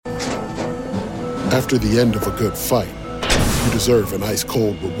After the end of a good fight, you deserve an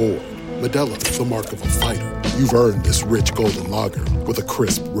ice-cold reward. Modelo is the mark of a fighter. You've earned this rich golden lager with a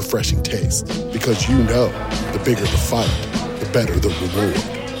crisp, refreshing taste. Because you know, the bigger the fight, the better the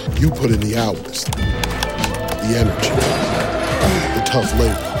reward. You put in the hours, the energy, the tough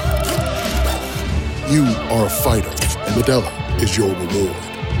labor. You are a fighter, and Modelo is your reward.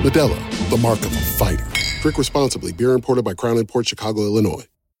 Modelo, the mark of a fighter. Drink responsibly. Beer imported by Crown Imports, Chicago, Illinois.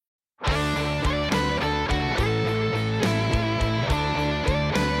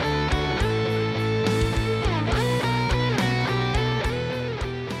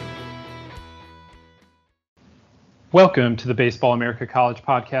 Welcome to the Baseball America College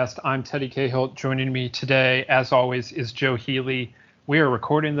Podcast. I'm Teddy Cahill. Joining me today, as always, is Joe Healy. We are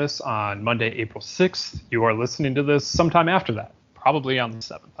recording this on Monday, April 6th. You are listening to this sometime after that, probably on the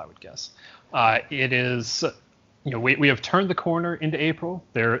 7th, I would guess. It is, we have turned the corner into April.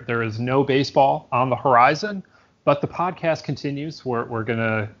 There is no baseball on the horizon, but the podcast continues. We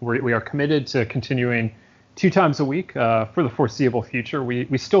are committed to continuing 2 times a week for the foreseeable future.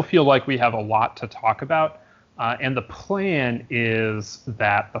 We still feel like we have a lot to talk about. And the plan is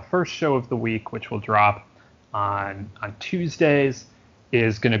that the first show of the week, which will drop on Tuesdays,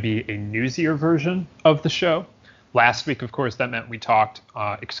 is going to be a newsier version of the show. Last week, of course, that meant we talked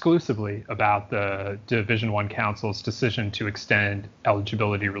exclusively about the Division I Council's decision to extend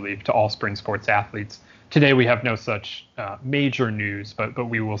eligibility relief to all spring sports athletes. Today, we have no such major news, but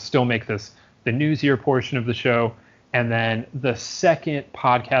we will still make this the newsier portion of the show. And then the second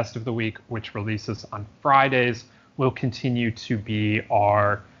podcast of the week, which releases on Fridays, will continue to be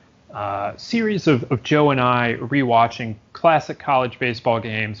our series of Joe and I rewatching classic college baseball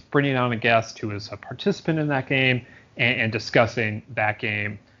games, bringing on a guest who is a participant in that game and discussing that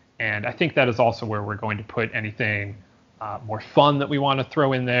game. And I think that is also where we're going to put anything more fun that we want to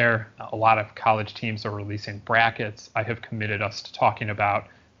throw in there. A lot of college teams are releasing brackets. I have committed us to talking about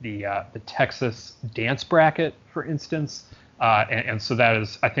the Texas dance bracket, for instance, and so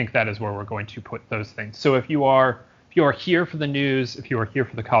I think that is where we're going to put those things. So if you are here for the news, if you are here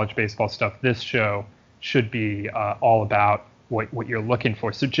for the college baseball stuff, this show should be all about what you're looking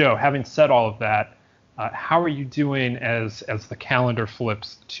for. So Joe, having said all of that, how are you doing as the calendar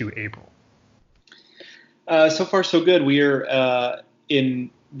flips to April? So far, so good. We are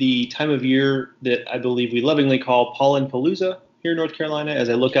in the time of year that I believe we lovingly call Pollen-palooza here in North Carolina. As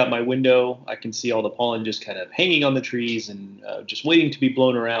I look out my window, I can see all the pollen just kind of hanging on the trees and just waiting to be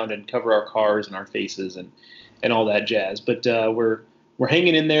blown around and cover our cars and our faces and all that jazz. But we're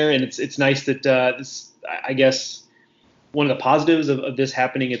hanging in there, and it's nice that this, I guess, one of the positives of this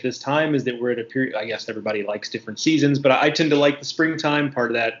happening at this time is that we're at a period. I guess everybody likes different seasons, but I tend to like the springtime. Part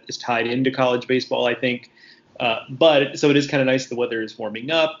of that is tied into college baseball, I think. So it is kind of nice. The weather is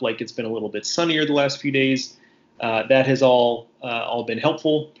warming up. Like, it's been a little bit sunnier the last few days. That has all been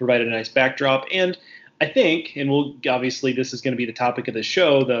helpful, provided a nice backdrop. And I think, and obviously this is going to be the topic of the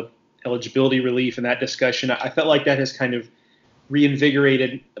show, the eligibility relief and that discussion, I felt like that has kind of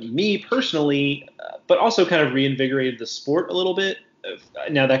reinvigorated me personally, but also kind of reinvigorated the sport a little bit.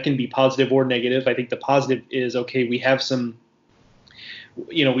 Now, that can be positive or negative. I think the positive is, okay, we have some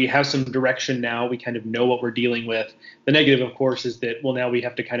direction now. We kind of know what we're dealing with. The negative, of course, is that, well, now we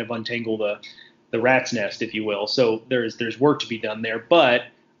have to kind of untangle the rat's nest, if you will. So there's work to be done there. But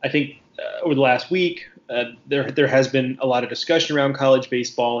I think over the last week, there has been a lot of discussion around college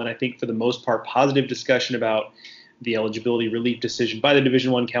baseball, and I think for the most part, positive discussion about the eligibility relief decision by the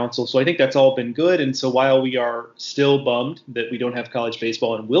Division I Council. So I think that's all been good. And so while we are still bummed that we don't have college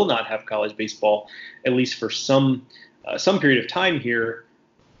baseball and will not have college baseball, at least for some period of time here,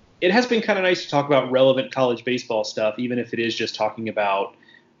 it has been kind of nice to talk about relevant college baseball stuff, even if it is just talking about,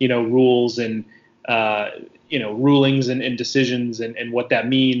 rules and rulings and decisions and what that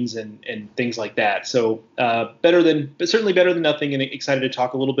means and things like that. So certainly better than nothing, and excited to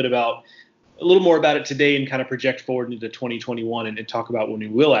talk a little more about it today and kind of project forward into 2021 and talk about when we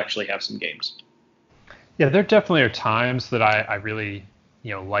will actually have some games. Yeah, there definitely are times that I really,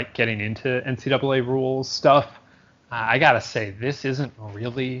 like getting into NCAA rules stuff. I got to say, this isn't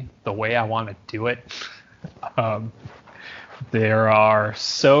really the way I want to do it. There are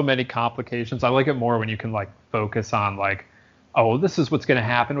so many complications. I like it more when you can focus on this is what's going to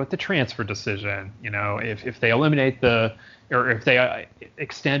happen with the transfer decision. If they eliminate if they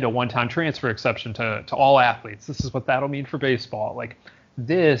extend a one-time transfer exception to all athletes, this is what that'll mean for baseball.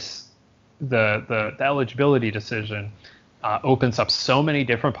 The eligibility decision opens up so many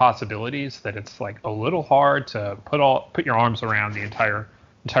different possibilities that it's a little hard to put your arms around the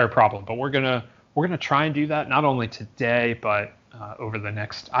entire problem. But we're gonna try and do that not only today, but over the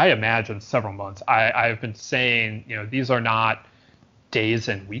next, I imagine, several months. I've been saying, these are not days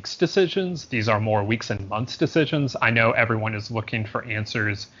and weeks decisions. These are more weeks and months decisions. I know everyone is looking for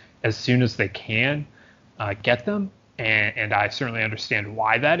answers as soon as they can get them. And I certainly understand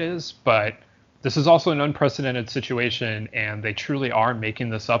why that is. But this is also an unprecedented situation, and they truly are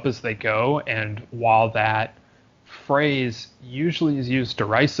making this up as they go. And while that phrase usually is used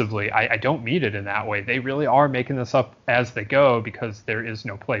derisively, I don't mean it in that way. They really are making this up as they go because there is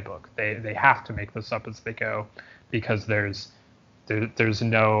no playbook. They have to make this up as they go because there's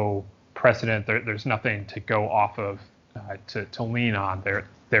no precedent. There's nothing to go off of to lean on.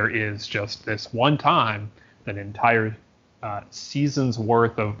 There is just this one time that entire season's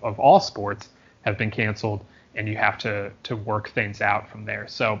worth of all sports have been canceled, and you have to work things out from there.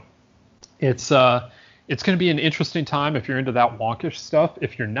 So it's going to be an interesting time if you're into that wonkish stuff.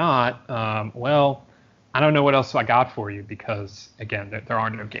 If you're not, well, I don't know what else I got for you because, again, there are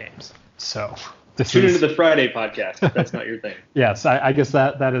no games. So tune into the Friday podcast if that's not your thing. Yes, I guess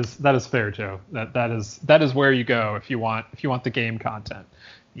that is fair, Joe. That is where you go if you want the game content.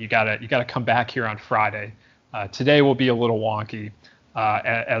 You gotta come back here on Friday. Today will be a little wonky,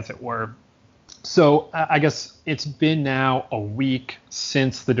 as it were. So I guess it's been now a week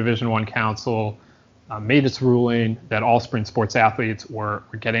since the Division I Council made its ruling that all spring sports athletes were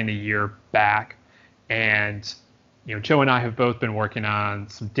getting a year back. And Joe and I have both been working on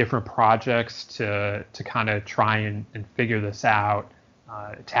some different projects to kind of try and figure this out,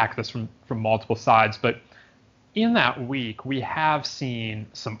 attack this from multiple sides. But in that week, we have seen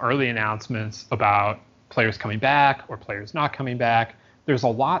some early announcements about players coming back or players not coming back. There's a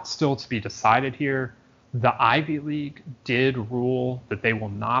lot still to be decided here. The Ivy League did rule that they will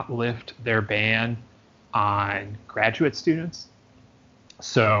not lift their ban on graduate students.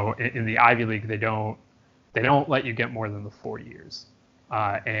 So in the Ivy League, they don't let you get more than the 4 years,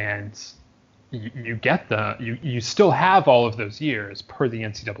 and you still have all of those years per the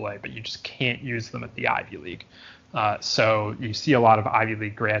NCAA, but you just can't use them at the Ivy League. So you see a lot of Ivy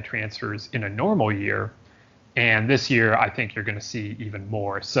League grad transfers in a normal year, and this year I think you're going to see even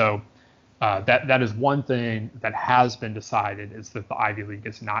more. So that is one thing that has been decided, is that the Ivy League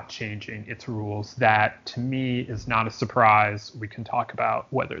is not changing its rules. That, to me, is not a surprise. We can talk about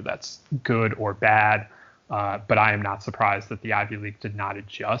whether that's good or bad, but I am not surprised that the Ivy League did not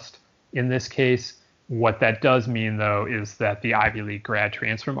adjust in this case. What that does mean, though, is that the Ivy League grad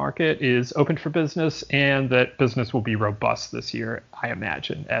transfer market is open for business, and that business will be robust this year, I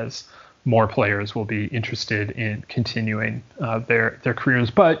imagine, as more players will be interested in continuing their careers.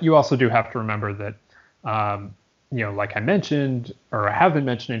 But you also do have to remember that, like I mentioned, or I have been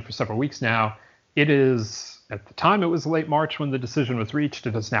mentioning for several weeks now, it is, at the time it was late March when the decision was reached.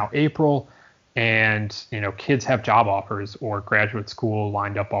 It is now April, and kids have job offers or graduate school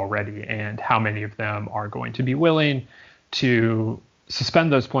lined up already. And how many of them are going to be willing to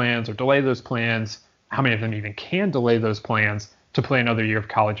suspend those plans or delay those plans? How many of them even can delay those plans to play another year of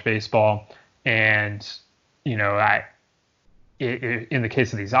college baseball? And, in the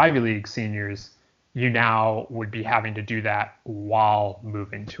case of these Ivy League seniors, you now would be having to do that while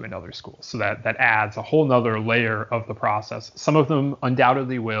moving to another school. So that adds a whole nother layer of the process. Some of them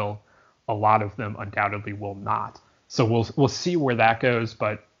undoubtedly will, a lot of them undoubtedly will not. So we'll see where that goes.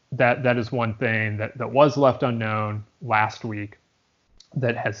 But that is one thing that was left unknown last week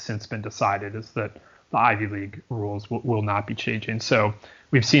that has since been decided, is that the Ivy League rules will not be changing. So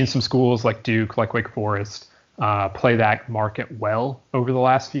we've seen some schools like Duke, like Wake Forest, play that market well over the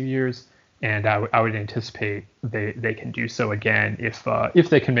last few years, and I would anticipate they can do so again if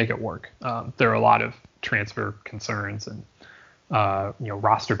they can make it work. There are a lot of transfer concerns and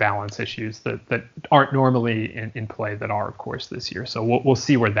roster balance issues that aren't normally in play that are, of course, this year. So we'll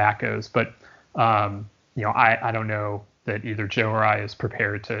see where that goes. But I don't know that either Joe or I is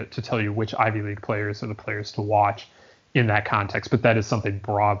prepared to tell you which Ivy League players are the players to watch in that context. But that is something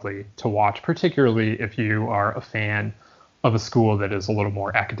broadly to watch, particularly if you are a fan of a school that is a little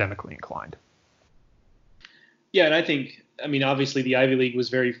more academically inclined. Yeah, and I think, obviously the Ivy League was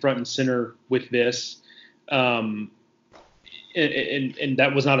very front and center with this. And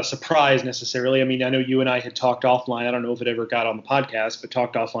that was not a surprise necessarily. I know you and I had talked offline. I don't know if it ever got on the podcast, but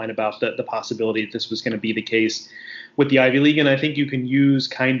talked offline about the possibility that this was going to be the case with the Ivy League. And I think you can use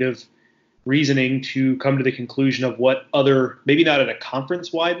kind of reasoning to come to the conclusion of what other, maybe not at a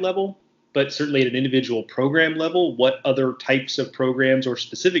conference-wide level, but certainly at an individual program level, what other types of programs or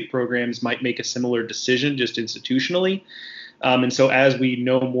specific programs might make a similar decision just institutionally. And so as we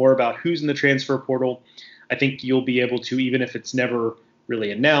know more about who's in the transfer portal, I think you'll be able to, even if it's never really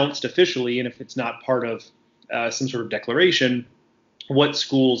announced officially, and if it's not part of some sort of declaration, what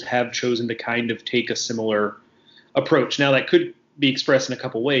schools have chosen to kind of take a similar approach. Now, that could be expressed in a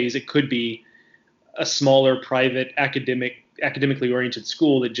couple ways. It could be a smaller, private, academically oriented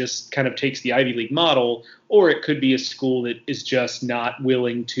school that just kind of takes the Ivy League model, or it could be a school that is just not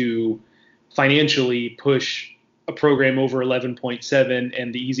willing to financially push a program over 11.7,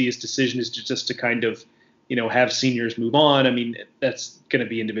 and the easiest decision is just to kind of, have seniors move on. I mean, that's going to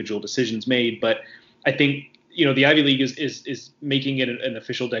be individual decisions made, but I think, the Ivy League is making it an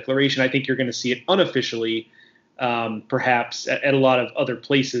official declaration. I think you're going to see it unofficially, perhaps at a lot of other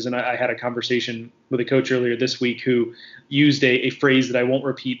places. And I had a conversation with a coach earlier this week who used a phrase that I won't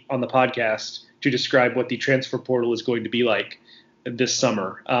repeat on the podcast to describe what the transfer portal is going to be like this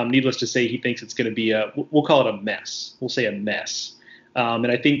summer. Needless to say, he thinks it's going to be we'll call it a mess. We'll say a mess.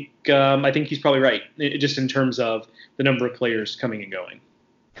 And I think he's probably right, just in terms of the number of players coming and going.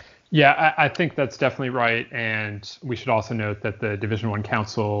 Yeah, I think that's definitely right. And we should also note that the Division I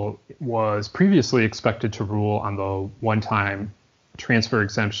Council was previously expected to rule on the one-time transfer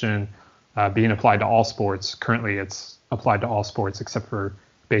exemption being applied to all sports. Currently, it's applied to all sports except for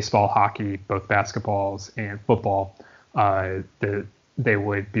baseball, hockey, both basketballs and football. They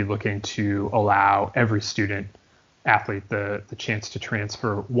would be looking to allow every student athlete the chance to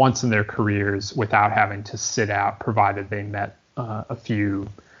transfer once in their careers without having to sit out, provided they met a few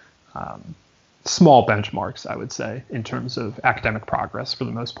small benchmarks, I would say, in terms of academic progress for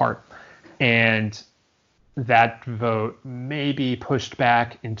the most part. And that vote may be pushed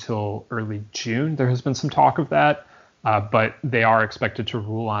back until early June. There has been some talk of that, but they are expected to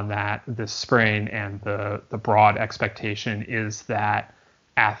rule on that this spring. And the broad expectation is that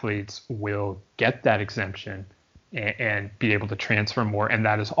athletes will get that exemption and be able to transfer more. And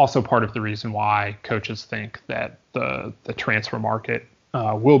that is also part of the reason why coaches think that the transfer market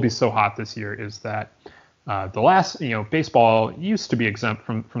will be so hot this year, is that the last, baseball used to be exempt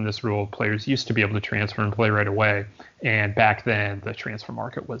from this rule. Players used to be able to transfer and play right away. And back then the transfer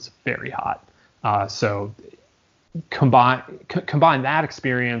market was very hot. So combine that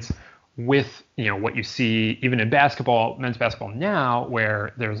experience with, what you see even in basketball, men's basketball now,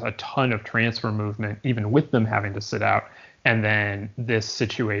 where there's a ton of transfer movement, even with them having to sit out. And then this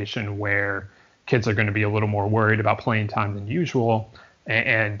situation where kids are going to be a little more worried about playing time than usual.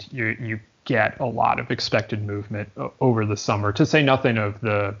 And you get a lot of expected movement over the summer, to say nothing of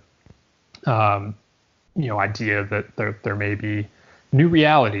the, idea that there may be new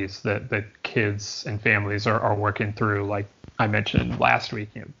realities that kids and families are working through. Like I mentioned last week,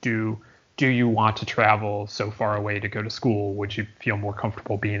 do you want to travel so far away to go to school? Would you feel more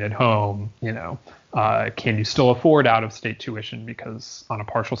comfortable being at home? Can you still afford out-of-state tuition? Because on a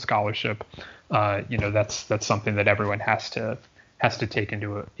partial scholarship, that's something that everyone has to take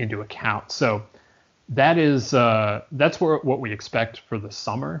into account. So that's what we expect for the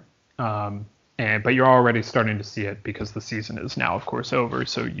summer. But you're already starting to see it because the season is now, of course, over.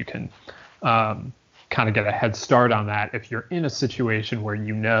 So you can kind of get a head start on that if you're in a situation where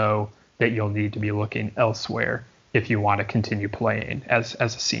that you'll need to be looking elsewhere if you want to continue playing as a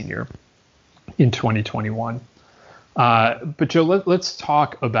senior in 2021. But Joe, let's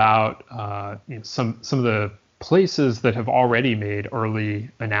talk about some of the places that have already made early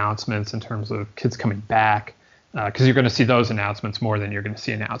announcements in terms of kids coming back, because you're going to see those announcements more than you're going to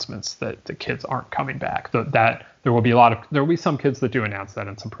see announcements that the kids aren't coming back. That there will be some kids that do announce that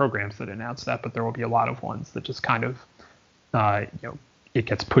and some programs that announce that, but there will be a lot of ones that just kind of it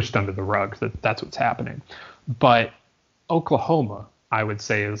gets pushed under the rug that's what's happening. But Oklahoma, I would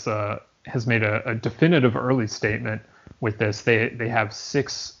say, has made a definitive early statement with this. They have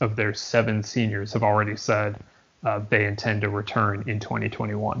 6 of their 7 seniors have already said they intend to return in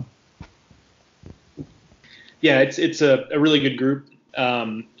 2021. Yeah, it's a really good group,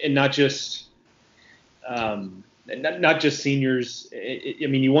 and not just seniors. I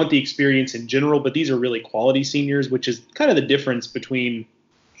mean, you want the experience in general, but these are really quality seniors, which is kind of the difference between,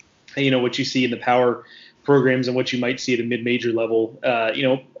 what you see in the power programs and what you might see at a mid-major level.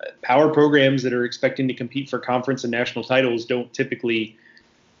 Power programs that are expecting to compete for conference and national titles don't typically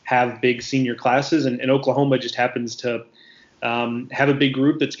have big senior classes, and Oklahoma just happens to have a big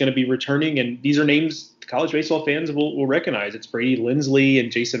group that's going to be returning. And these are names college baseball fans will recognize. It's Brady Lindsley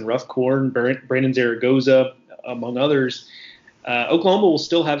and Jason Ruffcorn, Brandon Zaragoza, among others. Oklahoma will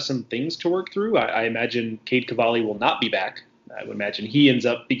still have some things to work through. I imagine Cade Cavalli will not be back. I would imagine he ends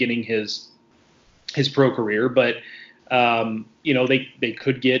up beginning his pro career, but they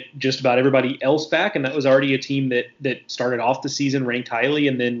could get just about everybody else back, and that was already a team that started off the season ranked highly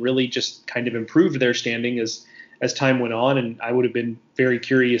and then really just kind of improved their standing as time went on. And I would have been very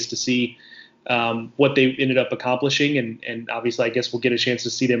curious to see what they ended up accomplishing. And obviously, I guess we'll get a chance to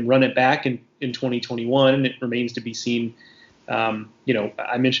see them run it back in 2021. And it remains to be seen.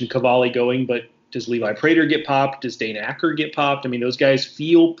 I mentioned Cavalli going, but does Levi Prater get popped? Does Dane Acker get popped? I mean, those guys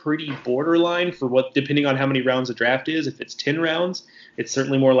feel pretty borderline for what, depending on how many rounds the draft is. If it's 10 rounds, it's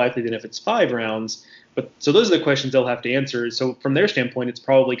certainly more likely than if it's 5 rounds. But so those are the questions they'll have to answer. So from their standpoint, it's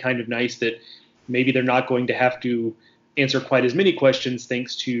probably kind of nice that maybe they're not going to have to answer quite as many questions,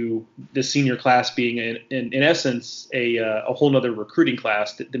 thanks to the senior class being in essence a whole nother recruiting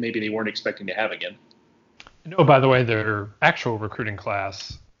class that maybe they weren't expecting to have again. And, oh, by the way, their actual recruiting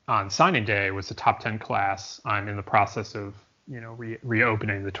class on signing day was a top 10 class. I'm in the process of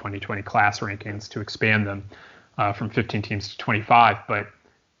reopening the 2020 class rankings to expand them from 15 teams to 25, but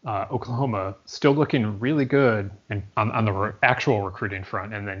Oklahoma still looking really good on the actual recruiting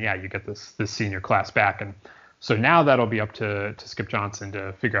front. And then, you get this senior class back. And so now that'll be up to Skip Johnson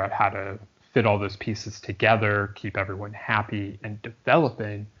to figure out how to fit all those pieces together, keep everyone happy and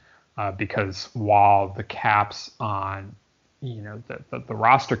developing, because while the caps on, the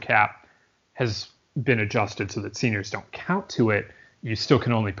roster cap has been adjusted so that seniors don't count to it, you still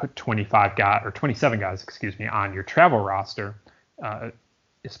can only put 27 guys, on your travel roster,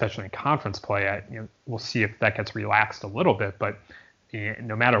 especially in conference play. We'll see if that gets relaxed a little bit, but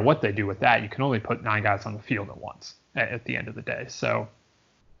no matter what they do with that, you can only put 9 guys on the field at once at the end of the day. So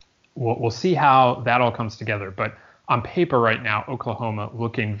we'll see how that all comes together. But on paper right now, Oklahoma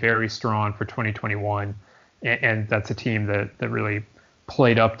looking very strong for 2021, and that's a team that really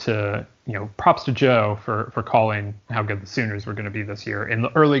played up to, props to Joe for calling how good the Sooners were going to be this year. In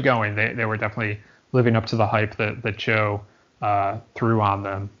the early going, they were definitely living up to the hype that Joe threw on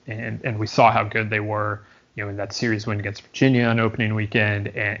them, and we saw how good they were, in that series win against Virginia on opening weekend,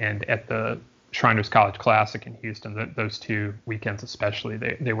 and at the Shriners College Classic in Houston. Those 2 weekends especially,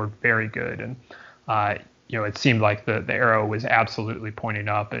 they were very good, and it seemed like the arrow was absolutely pointing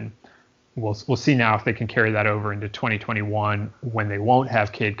up, and we'll see now if they can carry that over into 2021 when they won't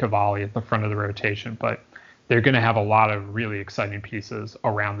have Cade Cavalli at the front of the rotation, but they're going to have a lot of really exciting pieces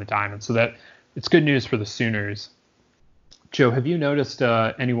around the diamond. So that it's good news for the Sooners. Joe, have you noticed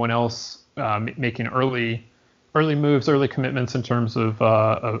anyone else making early moves, early commitments in terms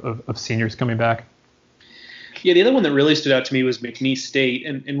of seniors coming back? Yeah, the other one that really stood out to me was McNeese State,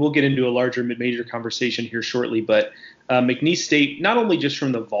 and we'll get into a larger mid-major conversation here shortly, but McNeese State, not only just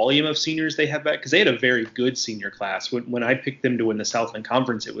from the volume of seniors they have back, because they had a very good senior class. When I picked them to win the Southland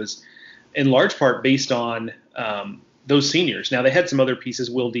Conference, it was in large part based on those seniors. Now, they had some other pieces,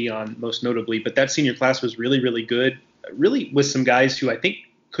 Will Dion most notably, but that senior class was really, really good, really with some guys who I think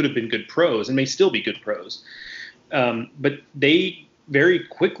could have been good pros and may still be good pros. But they very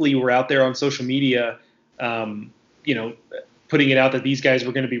quickly were out there on social media, putting it out that these guys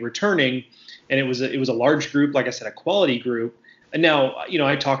were going to be returning, and it was a large group, like I said, a quality group. And now,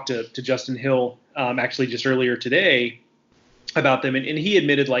 I talked to Justin Hill actually just earlier today about them, and he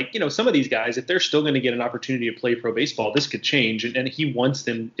admitted, some of these guys, if they're still going to get an opportunity to play pro baseball, this could change, and he wants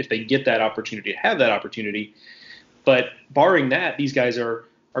them, if they get that opportunity, to have that opportunity. But barring that, these guys are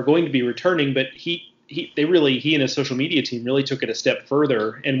going to be returning. But he and his social media team really took it a step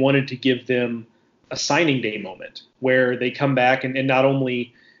further and wanted to give them a signing day moment where they come back and not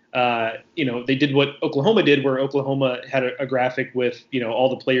only, they did what Oklahoma did, where Oklahoma had a graphic with, all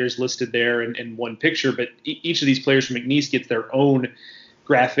the players listed there in one picture, but each of these players from McNeese gets their own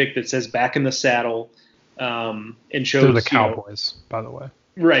graphic that says "back in the saddle," and shows. They're the Cowboys, by the way.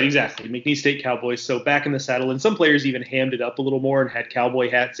 Right, exactly. McNeese State Cowboys. So back in the saddle, and some players even hammed it up a little more and had cowboy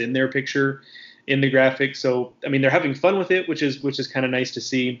hats in their picture in the graphic. So, I mean, they're having fun with it, which is kind of nice to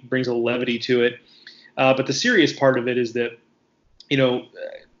see. Brings a little levity to it. But the serious part of it is that,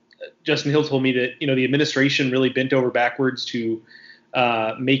 Justin Hill told me that, the administration really bent over backwards to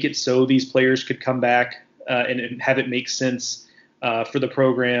make it so these players could come back and have it make sense for the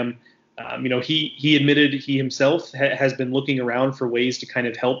program. He admitted he himself has been looking around for ways to kind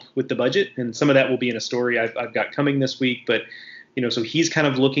of help with the budget, and some of that will be in a story I've got coming this week. But so he's kind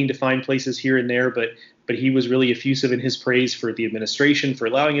of looking to find places here and there, but he was really effusive in his praise for the administration for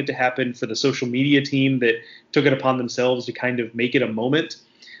allowing it to happen, for the social media team that took it upon themselves to kind of make it a moment,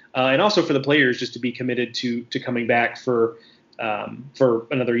 and also for the players just to be committed to coming back for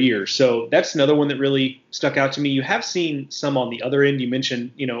another year. So that's another one that really stuck out to me. You have seen some on the other end. You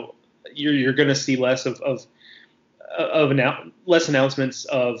mentioned, you're going to see less less announcements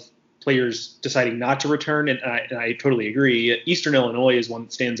of players deciding not to return, and I totally agree. Eastern Illinois is one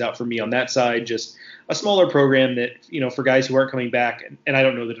that stands out for me on that side. Just a smaller program that, for guys who aren't coming back, and I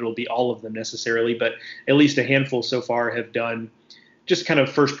don't know that it'll be all of them necessarily, but at least a handful so far have done just kind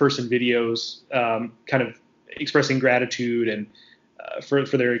of first-person videos, kind of expressing gratitude and for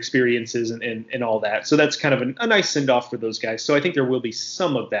their experiences and all that. So that's kind of a nice send-off for those guys. So I think there will be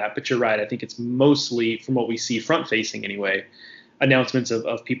some of that, but you're right. I think it's mostly, from what we see front-facing anyway, announcements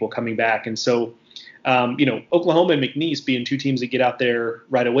of people coming back. And so, Oklahoma and McNeese being two teams that get out there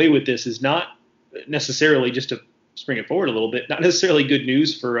right away with this is not necessarily, just to spring it forward a little bit, not necessarily good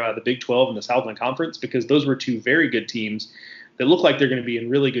news for the Big 12 and the Southland Conference, because those were two very good teams that look like they're going to be in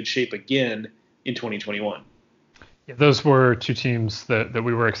really good shape again in 2021. Yeah, those were two teams that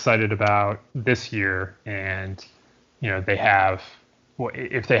we were excited about this year, and they have,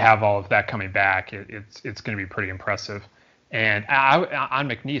 if they have all of that coming back, it's going to be pretty impressive. And on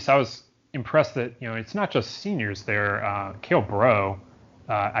McNeese, I was impressed that it's not just seniors there. Cale Breaux,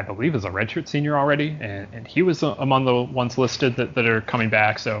 I believe, is a redshirt senior already, and he was among the ones listed that are coming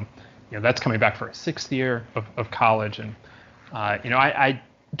back. So that's coming back for a 6th year of college. And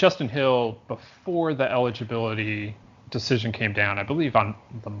Justin Hill, before the eligibility decision came down, I believe on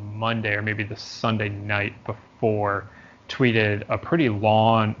the Monday or maybe the Sunday night before, tweeted a pretty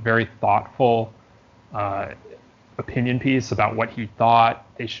long, very thoughtful opinion piece about what he thought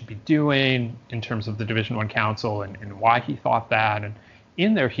they should be doing in terms of the Division I Council and why he thought that. And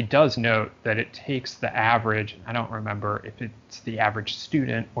in there, he does note that it takes the average, I don't remember if it's the average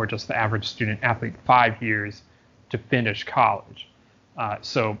student or just the average student athlete, 5 years to finish college.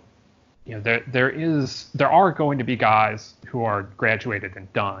 So there are going to be guys who are graduated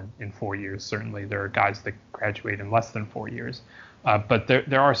and done in 4 years. Certainly there are guys that graduate in less than 4 years. But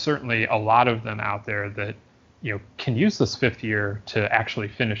there are certainly a lot of them out there that can use this 5th year to actually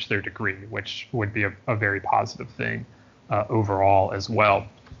finish their degree, which would be a very positive thing overall as well.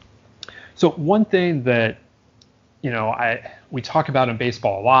 So one thing that we talk about in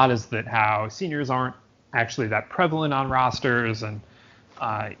baseball a lot is that how seniors aren't actually that prevalent on rosters, and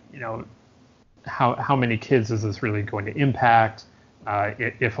how many kids is this really going to impact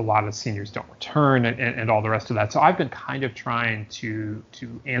if a lot of seniors don't return and all the rest of that. So I've been kind of trying to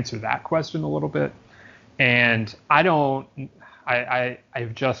answer that question a little bit, and I've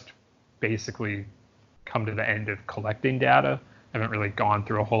just basically come to the end of collecting data. I haven't really gone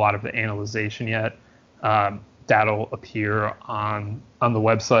through a whole lot of the analyzation yet. That'll appear on the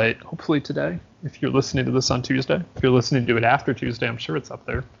website hopefully today. If you're listening to this on Tuesday, if you're listening to it after Tuesday, I'm sure it's up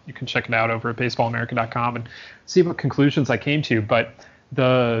there. You can check it out over at baseballamerica.com and see what conclusions I came to. But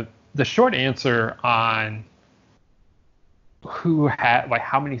the short answer on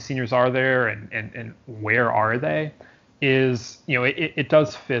how many seniors are there and where are they is, it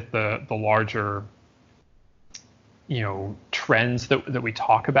does fit the larger, trends that we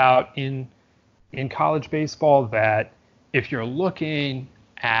talk about in college baseball, that if you're looking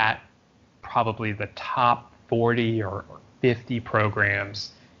at probably the top 40 or 50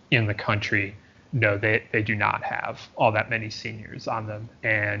 programs in the country, no, they do not have all that many seniors on them.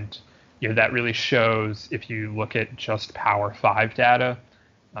 And that really shows if you look at just Power 5 data.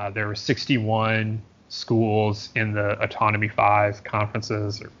 There were 61 schools in the Autonomy 5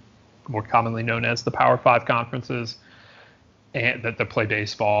 conferences, or more commonly known as the Power 5 conferences, and that play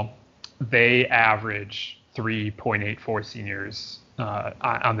baseball. They average 3.84 seniors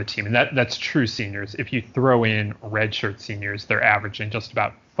on the team, and that's true seniors. If you throw in redshirt seniors, they're averaging just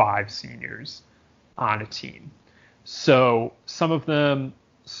about 5 seniors on a team. So some of them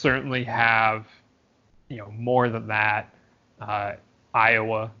certainly have more than that.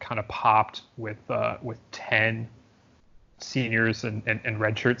 Iowa kind of popped with 10 seniors and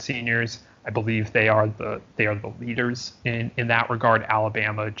redshirt seniors. I believe they are the leaders in that regard.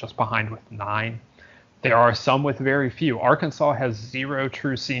 Alabama just behind with 9. There are some with very few. Arkansas has 0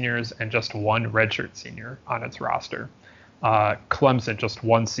 true seniors and just 1 redshirt senior on its roster. Clemson, just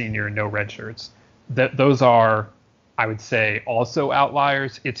 1 senior, no redshirts. Those are, I would say, also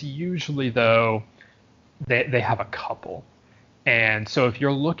outliers. It's usually, though, they have a couple. And so if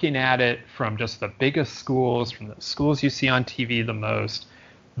you're looking at it from just the biggest schools, from the schools you see on TV the most,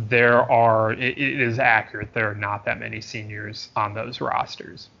 it is accurate. There are not that many seniors on those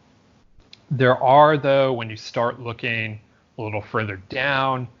rosters. There are, though, when you start looking a little further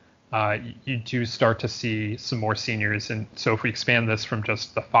down, you do start to see some more seniors. And so if we expand this from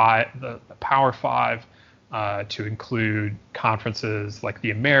just the Power 5 to include conferences like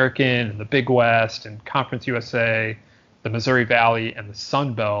the American and the Big West and Conference USA, the Missouri Valley and the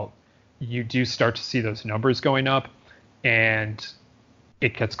Sun Belt, you do start to see those numbers going up, and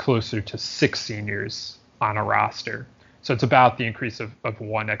it gets closer to 6 seniors on a roster. So it's about the increase of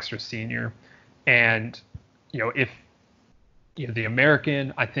 1 extra senior. And, if the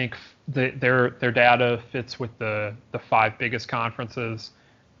American, I think their data fits with the 5 biggest conferences.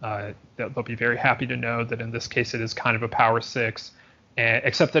 They'll be very happy to know that in this case it is kind of a Power 6,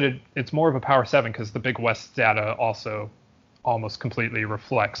 except that it's more of a Power 7 because the Big West data also almost completely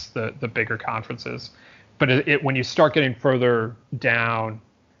reflects the bigger conferences. But when you start getting further down,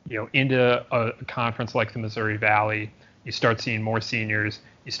 into a conference like the Missouri Valley, you start seeing more seniors.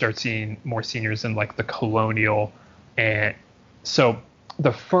 You start seeing more seniors in like the Colonial, and so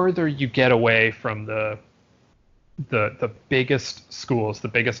the further you get away from the biggest schools, the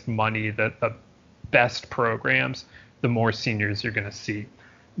biggest money, the best programs, the more seniors you're going to see.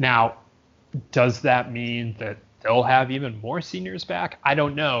 Now, does that mean that they'll have even more seniors back? I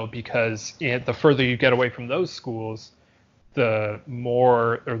don't know, because the further you get away from those schools, the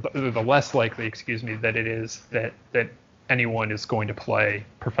less likely, that it is that anyone is going to play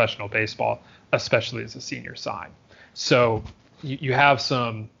professional baseball, especially as a senior side. So you have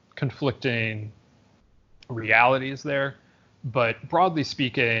some conflicting realities there, but broadly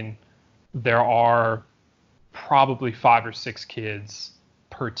speaking, there are probably 5 or 6 kids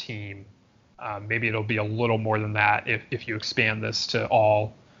per team. Maybe it'll be a little more than that if you expand this to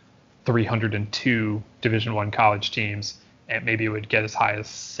all 302 Division I college teams, and maybe it would get as high as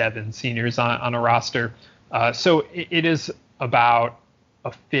 7 seniors on a roster. So it is about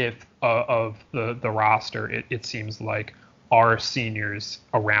a fifth of the roster, it seems like, are seniors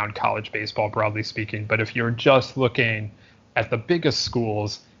around college baseball, broadly speaking. But if you're just looking at the biggest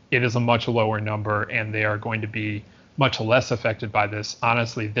schools, it is a much lower number, and they are going to be much less affected by this.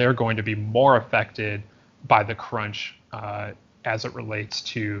 Honestly, they're going to be more affected by the crunch as it relates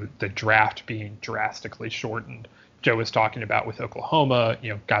to the draft being drastically shortened. Joe was talking about with Oklahoma,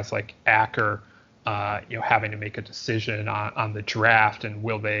 guys like Acker, having to make a decision on the draft, and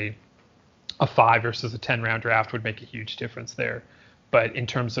will they, a 5 versus a 10 round draft would make a huge difference there. But in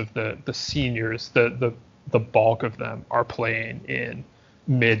terms of the seniors, the bulk of them are playing in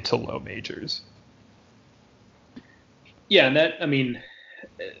mid to low majors. Yeah, and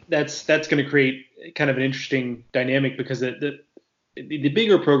that's going to create kind of an interesting dynamic, because the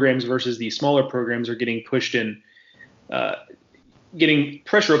bigger programs versus the smaller programs are getting pushed in, getting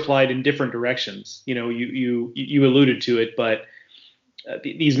pressure applied in different directions. You alluded to it, but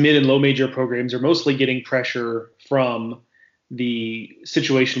these mid and low major programs are mostly getting pressure from the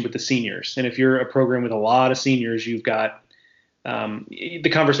situation with the seniors. And if you're a program with a lot of seniors, you've got the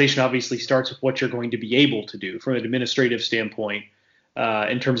conversation obviously starts with what you're going to be able to do from an administrative standpoint,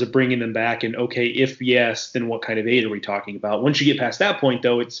 in terms of bringing them back. And okay, if yes, then what kind of aid are we talking about? Once you get past that point,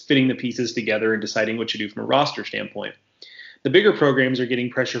 though, it's fitting the pieces together and deciding what you do from a roster standpoint. The bigger programs are getting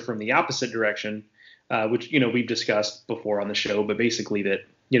pressure from the opposite direction, which we've discussed before on the show. But basically, that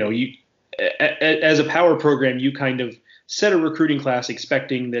you as a power program, you kind of set a recruiting class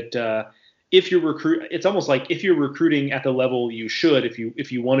expecting that if you're it's almost like if you're recruiting at the level you should,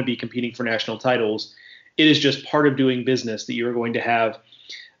 if you want to be competing for national titles, it is just part of doing business that you're going to have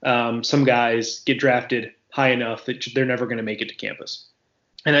some guys get drafted high enough that they're never going to make it to campus.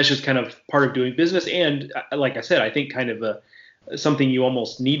 And that's just kind of part of doing business. And like I said, I think kind of something you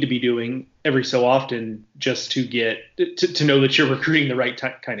almost need to be doing every so often just to get to know that you're recruiting the right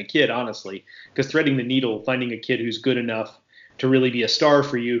kind of kid, honestly, because threading the needle, finding a kid who's good enough to really be a star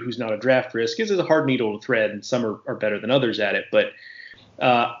for you, who's not a draft risk, is a hard needle to thread, and some are better than others at it. But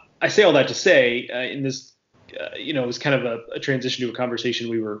I say all that to say, in this, it was kind of a transition to a conversation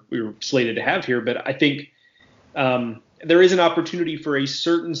we were slated to have here. But I think there is an opportunity for a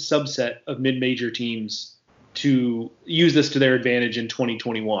certain subset of mid-major teams to use this to their advantage in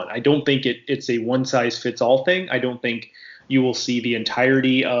 2021. I don't think it's a one-size-fits-all thing. I don't think you will see the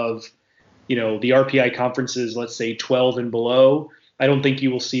entirety of the RPI conferences, let's say 12 and below. I don't think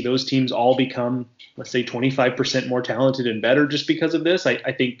you will see those teams all become, let's say, 25% more talented and better just because of this.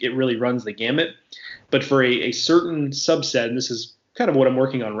 I think it really runs the gamut. But for a certain subset, and this is kind of what I'm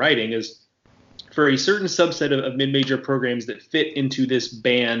working on writing, is for a certain subset of mid-major programs that fit into this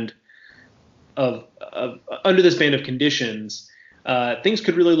band of under this band of conditions, things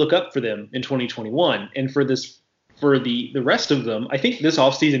could really look up for them in 2021. And for the rest of them, I think this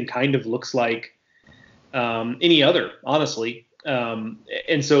offseason kind of looks like any other, honestly.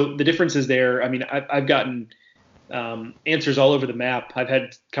 And so the difference is there. I mean, I've gotten answers all over the map. I've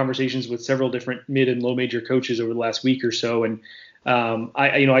had conversations with several different mid and low major coaches over the last week or so. And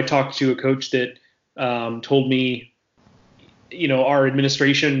I talked to a coach that told me, our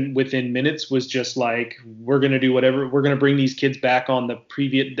administration within minutes was just like, we're going to do whatever. We're going to bring these kids back on the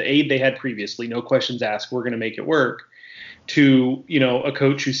aid they had previously. No questions asked. We're going to make it work. To, a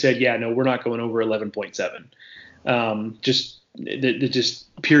coach who said, yeah, no, we're not going over 11.7. Just the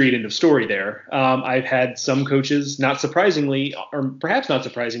just period, end of story there. I've had some coaches, not surprisingly, or perhaps not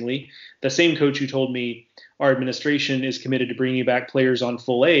surprisingly, the same coach who told me our administration is committed to bringing back players on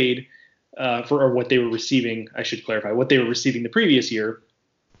full aid or what they were receiving. I should clarify what they were receiving the previous year.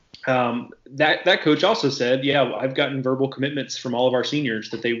 That coach also said, yeah, I've gotten verbal commitments from all of our seniors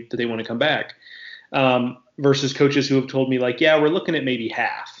that they want to come back. Versus coaches who have told me like, yeah, we're looking at maybe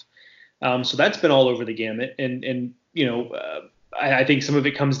half. So that's been all over the gamut. And I think some of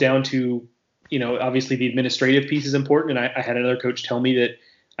it comes down to, obviously the administrative piece is important. And I had another coach tell me that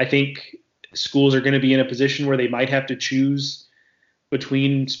I think schools are going to be in a position where they might have to choose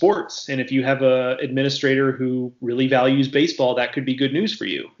between sports. And if you have a administrator who really values baseball, that could be good news for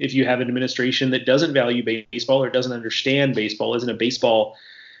you. If you have an administration that doesn't value baseball or doesn't understand baseball, isn't a baseball,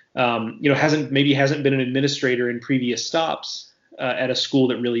 hasn't been an administrator in previous stops at a school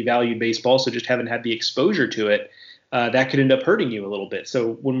that really valued baseball, so just haven't had the exposure to it, that could end up hurting you a little bit.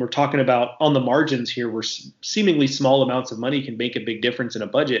 So when we're talking about on the margins here, where seemingly small amounts of money can make a big difference in a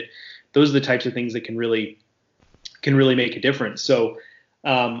budget, those are the types of things that can really make a difference. So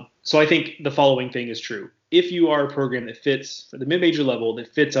I think the following thing is true. If you are a program that fits for the mid-major level,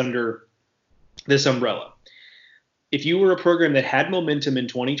 that fits under this umbrella, if you were a program that had momentum in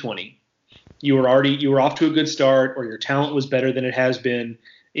 2020, you were off to a good start, or your talent was better than it has been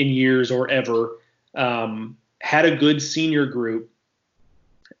in years or ever, had a good senior group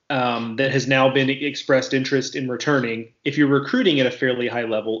that has now been expressed interest in returning, if you're recruiting at a fairly high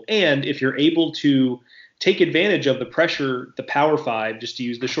level, and if you're able to take advantage of the pressure, the Power Five, just to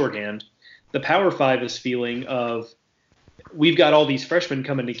use the shorthand, the Power Five is feeling of, we've got all these freshmen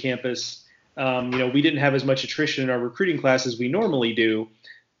coming to campus. We didn't have as much attrition in our recruiting class as we normally do,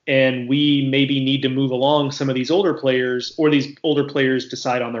 and we maybe need to move along some of these older players, or these older players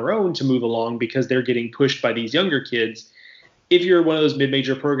decide on their own to move along because they're getting pushed by these younger kids. If you're one of those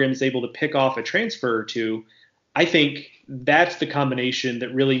mid-major programs able to pick off a transfer or two, I think that's the combination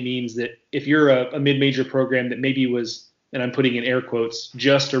that really means that if you're a mid-major program that maybe was, and I'm putting in air quotes,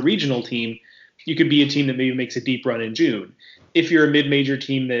 just a regional team, you could be a team that maybe makes a deep run in June. If you're a mid-major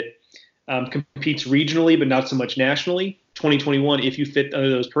team that competes regionally but not so much nationally, 2021, if you fit under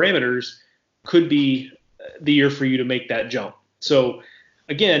those parameters, could be the year for you to make that jump. So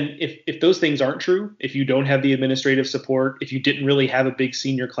again, if those things aren't true, if you don't have the administrative support, if you didn't really have a big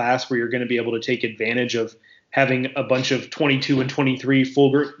senior class where you're going to be able to take advantage of having a bunch of 22 and 23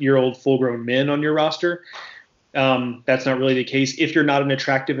 full-year-old full-grown men on your roster, that's not really the case. If you're not an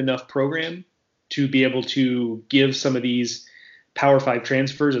attractive enough program to be able to give some of these Power 5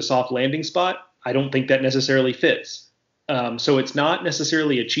 transfers a soft landing spot, I don't think that necessarily fits. So it's not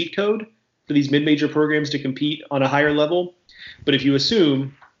necessarily a cheat code for these mid-major programs to compete on a higher level. But if you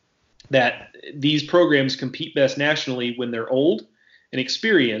assume that these programs compete best nationally when they're old and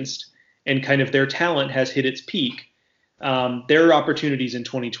experienced and kind of their talent has hit its peak, there are opportunities in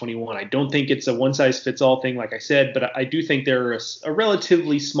 2021. I don't think it's a one-size-fits-all thing, like I said, but I do think there are a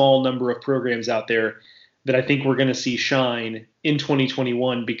relatively small number of programs out there that I think we're going to see shine in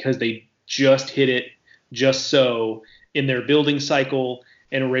 2021 because they just hit it just so in their building cycle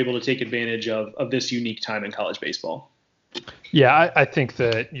and were able to take advantage of this unique time in college baseball. Yeah, I think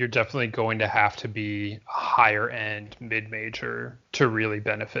that you're definitely going to have to be a higher end mid-major to really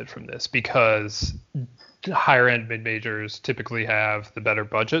benefit from this, because higher end mid-majors typically have the better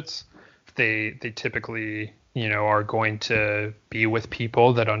budgets. They typically, are going to be with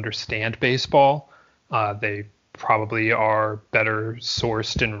people that understand baseball. They probably are better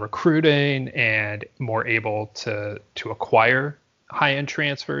sourced in recruiting and more able to acquire high-end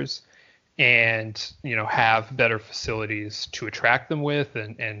transfers, and have better facilities to attract them with,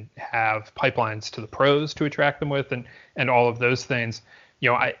 and have pipelines to the pros to attract them with, and all of those things.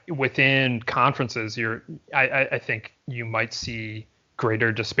 Within conferences, I think you might see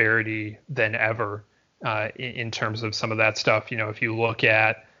greater disparity than ever in terms of some of that stuff. If you look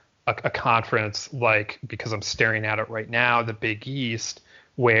at a conference like, because I'm staring at it right now, the Big East,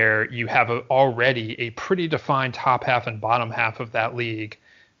 where you have already a pretty defined top half and bottom half of that league.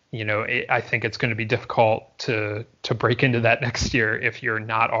 I think it's going to be difficult to break into that next year if you're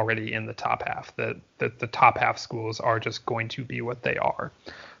not already in the top half. The top half schools are just going to be what they are.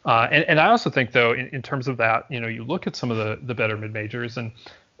 And I also think, though, in terms of that, you look at some of the better mid majors, and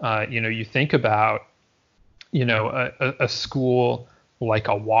you think about a school like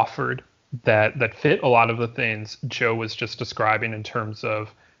a Wofford that fit a lot of the things Joe was just describing in terms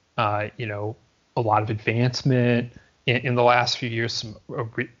of a lot of advancement in the last few years, some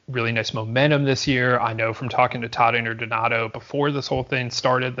really nice momentum this year. I know from talking to Todd Interdonato before this whole thing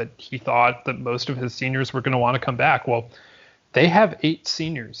started that he thought that most of his seniors were going to want to come back. Well, they have 8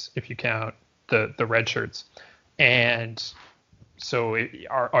 seniors if you count the red shirts. And so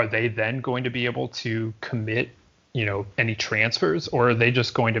are they then going to be able to commit, any transfers, or are they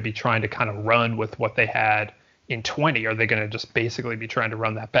just going to be trying to kind of run with what they had in 20? Are they going to just basically be trying to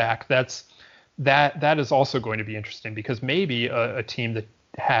run that back? That is also going to be interesting, because maybe a team that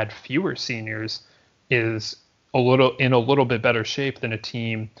had fewer seniors is in a little bit better shape than a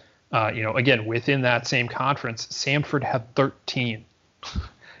team, again, within that same conference. Samford had 13,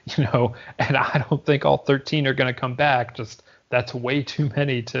 and I don't think all 13 are going to come back. Just that's way too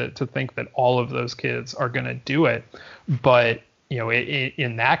many to think that all of those kids are going to do it. But,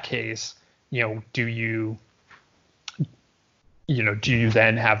 in that case, do you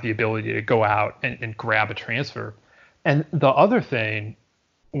then have the ability to go out and grab a transfer? And the other thing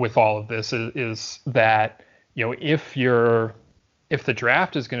with all of this is that, if the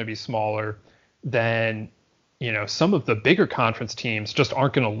draft is going to be smaller, then, some of the bigger conference teams just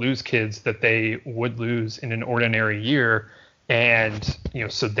aren't going to lose kids that they would lose in an ordinary year. And,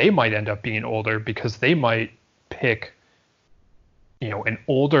 so they might end up being older because they might pick, an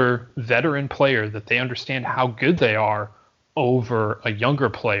older veteran player that they understand how good they are over a younger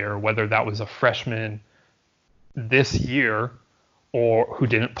player, whether that was a freshman this year or who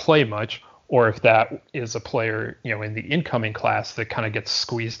didn't play much, or if that is a player, in the incoming class that kind of gets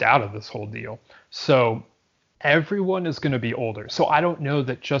squeezed out of this whole deal. So everyone is going to be older. So I don't know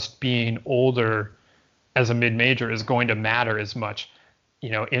that just being older as a mid-major is going to matter as much,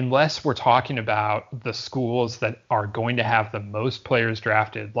 unless we're talking about the schools that are going to have the most players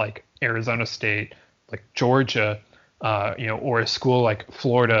drafted, like Arizona State, like Georgia, or a school like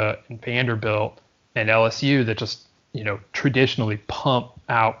Florida and Vanderbilt and LSU that just, traditionally pump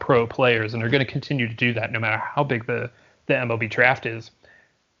out pro players and are going to continue to do that no matter how big the MLB draft is.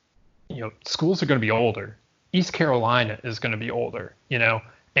 Schools are going to be older. East Carolina is going to be older,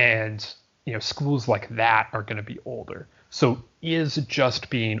 and, schools like that are going to be older. So is just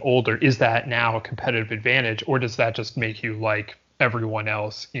being older, is that now a competitive advantage, or does that just make you like everyone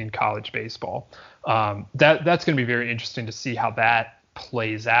else in college baseball? That's going to be very interesting to see how that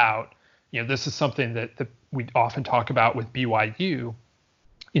plays out. This is something that we often talk about with BYU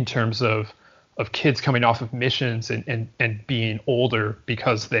in terms of kids coming off of missions and being older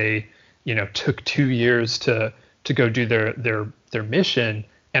because they, took 2 years to go do their mission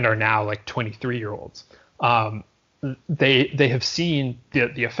and are now like 23-year-olds. They have seen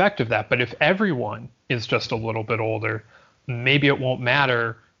the effect of that. But if everyone is just a little bit older, maybe it won't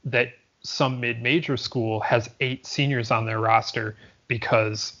matter that some mid-major school has 8 seniors on their roster,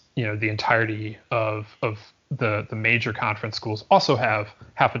 because the entirety of the major conference schools also have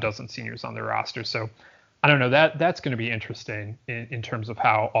half a dozen seniors on their roster. So I don't know, that's going to be interesting in terms of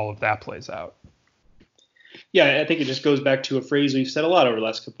how all of that plays out. Yeah, I think it just goes back to a phrase we've said a lot over the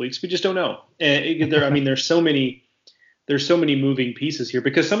last couple of weeks. We just don't know. And there's so many moving pieces here,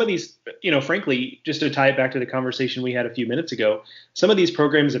 because some of these, frankly, just to tie it back to the conversation we had a few minutes ago, some of these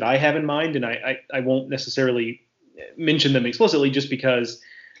programs that I have in mind, and I won't necessarily mention them explicitly just because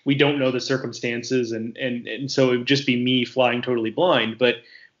we don't know the circumstances, and so it would just be me flying totally blind. But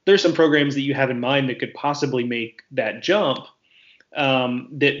there's some programs that you have in mind that could possibly make that jump,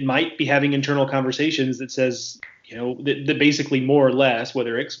 that might be having internal conversations that says, that basically more or less,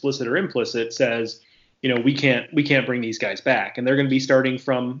 whether explicit or implicit, says, we can't bring these guys back, and they're going to be starting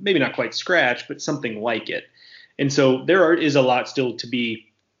from maybe not quite scratch, but something like it. And so is a lot still to be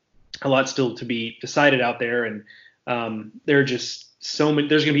decided out there, and there are just so many.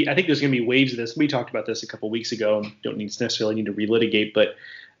 I think there's going to be waves of this. We talked about this a couple of weeks ago, and don't necessarily need to relitigate, but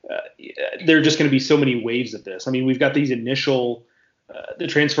there are just going to be so many waves of this. I mean, we've got these initial. The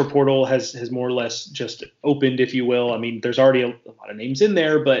transfer portal has more or less just opened, if you will. I mean, there's already a lot of names in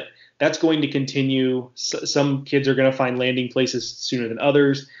there, but that's going to continue. Some kids are going to find landing places sooner than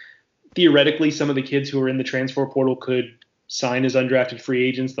others. Theoretically, some of the kids who are in the transfer portal could sign as undrafted free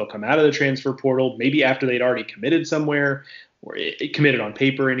agents. They'll come out of the transfer portal maybe after they'd already committed somewhere, or committed on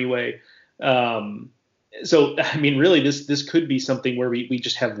paper anyway. So, I mean, really, this could be something where we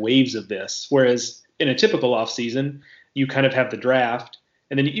just have waves of this, whereas in a typical offseason, you kind of have the draft,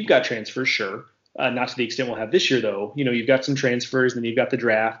 and then you've got transfers, sure. Not to the extent we'll have this year, though. You've got some transfers, and then you've got the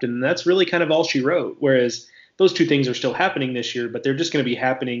draft, and that's really kind of all she wrote. Whereas those two things are still happening this year, but they're just going to be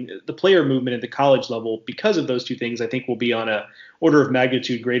happening. The player movement at the college level, because of those two things, I think will be on a order of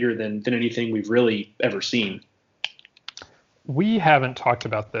magnitude greater than anything we've really ever seen. We haven't talked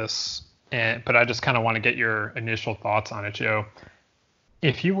about this, but I just kind of want to get your initial thoughts on it, Joe.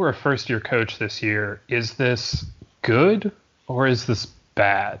 If you were a first-year coach this year, is this good or is this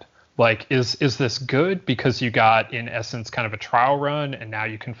bad? Like, is this good because you got, in essence, kind of a trial run, and now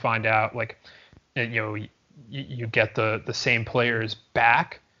you can find out, like, you get the same players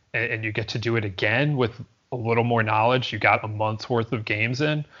back, and you get to do it again with a little more knowledge. You got a month's worth of games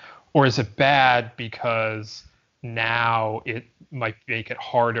in, or is it bad because now it might make it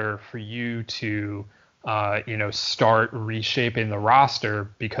harder for you to start reshaping the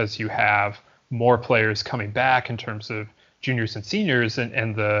roster because you have more players coming back in terms of juniors and seniors,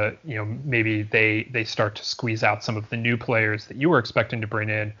 and the maybe they start to squeeze out some of the new players that you were expecting to bring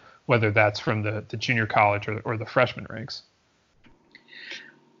in, whether that's from the junior college or the freshman ranks?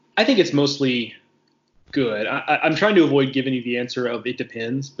 I think it's mostly good. I'm trying to avoid giving you the answer of it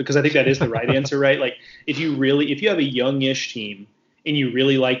depends, because I think that is the right answer, right? Like, if you have a youngish team and you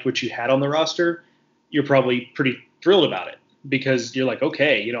really liked what you had on the roster, you're probably pretty thrilled about it, because you're like,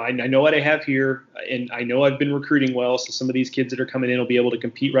 okay, I know what I have here, and I know I've been recruiting well, so some of these kids that are coming in will be able to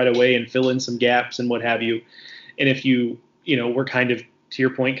compete right away and fill in some gaps and what have you. And if you were kind of, to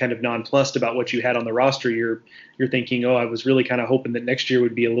your point, kind of nonplussed about what you had on the roster, you're thinking, oh, I was really kind of hoping that next year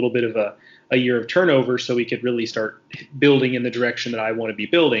would be a little bit of a year of turnover so we could really start building in the direction that I want to be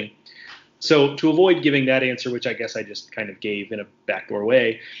building. So to avoid giving that answer, which I guess I just kind of gave in a backdoor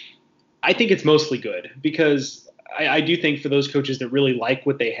way, I think it's mostly good, because I do think for those coaches that really like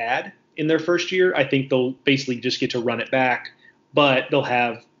what they had in their first year, I think they'll basically just get to run it back, but they'll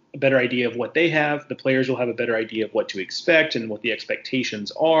have a better idea of what they have. The players will have a better idea of what to expect and what the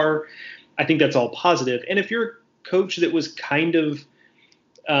expectations are. I think that's all positive. And if you're a coach that was kind of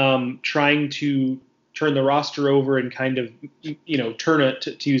trying to turn the roster over and kind of,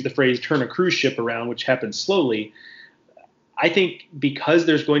 to use the phrase, turn a cruise ship around, which happens slowly, I think because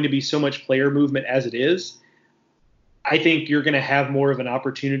there's going to be so much player movement as it is, I think you're going to have more of an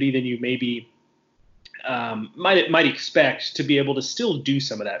opportunity than you maybe might expect to be able to still do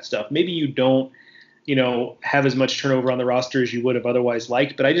some of that stuff. Maybe you don't, have as much turnover on the roster as you would have otherwise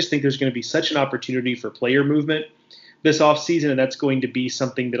liked, but I just think there's going to be such an opportunity for player movement this offseason, and that's going to be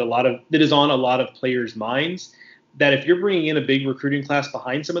something that is on a lot of players' minds, that if you're bringing in a big recruiting class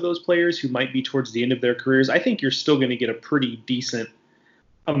behind some of those players who might be towards the end of their careers, I think you're still going to get a pretty decent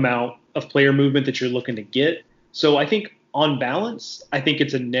amount of player movement that you're looking to get. So I think on balance, I think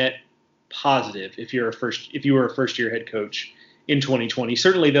it's a net positive if you were a first year head coach in 2020.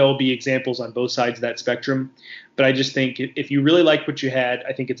 Certainly there will be examples on both sides of that spectrum, but I just think if you really like what you had,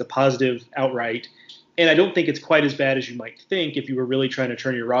 I think it's a positive outright. And I don't think it's quite as bad as you might think if you were really trying to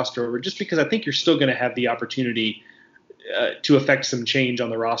turn your roster over, just because I think you're still going to have the opportunity to affect some change on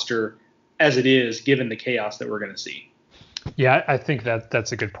the roster as it is, given the chaos that we're going to see. Yeah, I think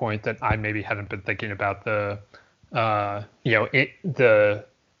that's a good point that I maybe hadn't been thinking about.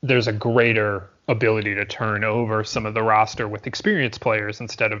 There's a greater ability to turn over some of the roster with experienced players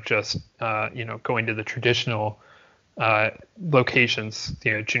instead of just going to the traditional locations,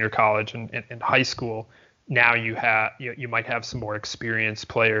 junior college and high school. Now you might have some more experienced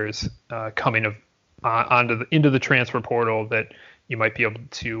players coming into the transfer portal that you might be able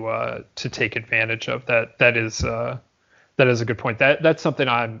to take advantage of. That is a good point. That's something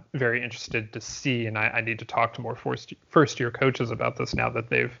I'm very interested to see, and I need to talk to more first year coaches about this now that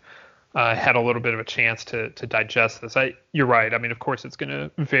they've had a little bit of a chance to digest this. You're right. I mean, of course, it's going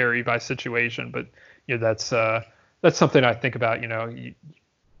to vary by situation, but that's something I think about. You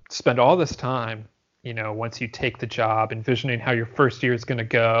spend all this time, once you take the job, envisioning how your first year is going to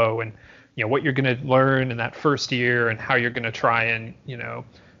go, and what you're going to learn in that first year, and how you're going to try and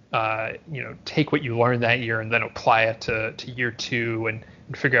take what you learned that year and then apply it to year two, and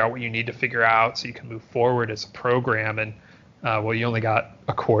figure out what you need to figure out so you can move forward as a program. And you only got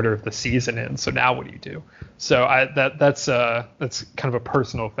a quarter of the season in, so now what do you do? So that's kind of a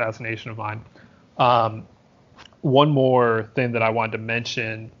personal fascination of mine. One more thing that I wanted to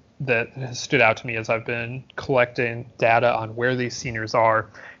mention that has stood out to me as I've been collecting data on where these seniors are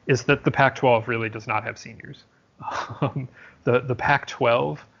is that the Pac-12 really does not have seniors. The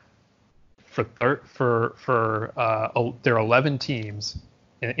Pac-12, there are 11 teams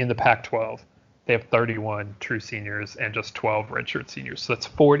in the Pac-12. They have 31 true seniors and just 12 redshirt seniors. So that's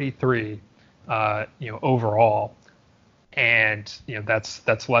 43, overall. And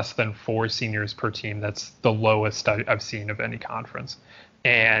that's less than 4 seniors per team. That's the lowest I've seen of any conference.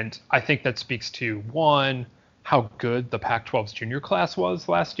 And I think that speaks to, one, how good the Pac-12's junior class was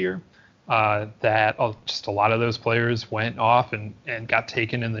last year. That just a lot of those players went off and got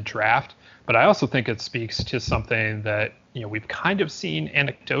taken in the draft. But I also think it speaks to something that we've kind of seen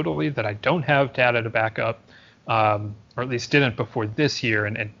anecdotally that I don't have data to back up, or at least didn't before this year,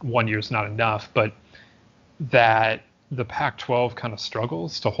 and 1 year is not enough. But that the Pac-12 kind of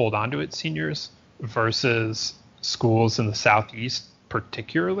struggles to hold on to its seniors versus schools in the Southeast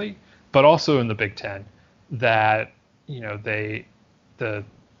particularly, but also in the Big Ten, that, the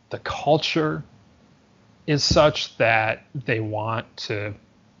culture is such that they want to,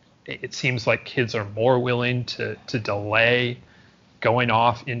 it seems like kids are more willing to delay going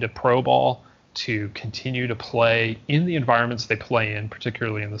off into pro ball to continue to play in the environments they play in,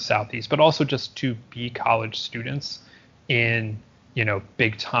 particularly in the Southeast, but also just to be college students in,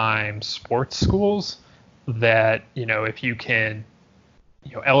 big time sports schools that, if you can,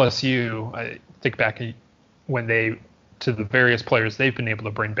 LSU, I think back when to the various players they've been able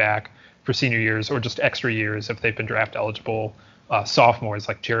to bring back for senior years or just extra years if they've been draft eligible, sophomores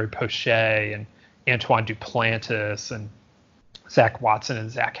like Jared Poche and Antoine Duplantis and Zach Watson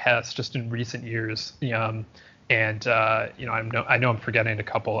and Zach Hess just in recent years. I know I'm forgetting a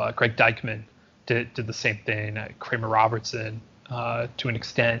couple. Greg Dykman did the same thing. Kramer Robertson to an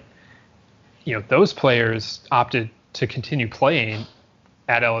extent. Those players opted to continue playing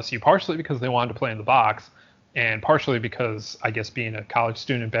at LSU partially because they wanted to play in the box, and partially because I guess being a college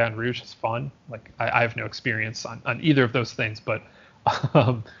student in Baton Rouge is fun. Like I have no experience on either of those things, but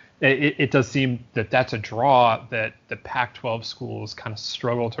it does seem that that's a draw that the Pac-12 schools kind of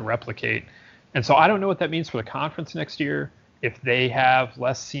struggle to replicate. And so I don't know what that means for the conference next year. If they have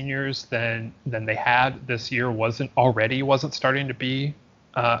less seniors than they had this year, wasn't starting to be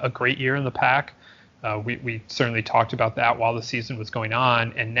a great year in the Pac. We certainly talked about that while the season was going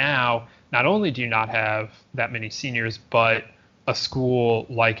on. And now, not only do you not have that many seniors, but a school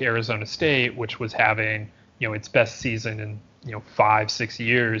like Arizona State, which was having, its best season in, 5-6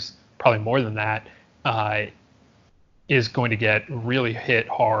 years, probably more than that, is going to get really hit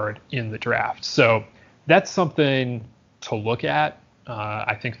hard in the draft. So that's something to look at.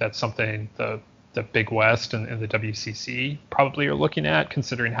 I think that's something the Big West and the WCC probably are looking at,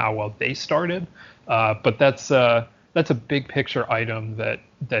 considering how well they started. But that's a big picture item that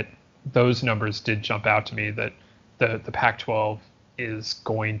those numbers did jump out to me, that the Pac-12 is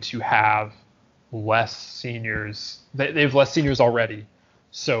going to have less seniors. They have less seniors already.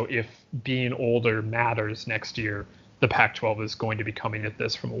 So if being older matters next year, the Pac-12 is going to be coming at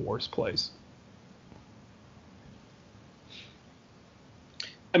this from a worse place.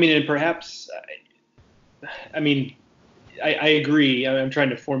 I mean, and perhaps, I agree. I'm trying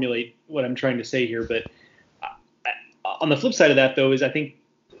to formulate what I'm trying to say here, but on the flip side of that, though, is I think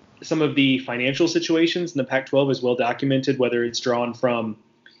some of the financial situations in the Pac-12 is well documented, whether it's drawn from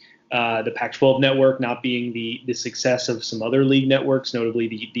the Pac-12 network not being the success of some other league networks,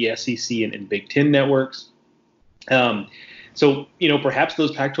 notably the SEC and Big Ten networks. So, perhaps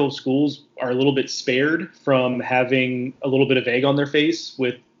those Pac-12 schools are a little bit spared from having a little bit of egg on their face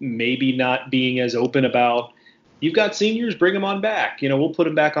with maybe not being as open about, you've got seniors, bring them on back. We'll put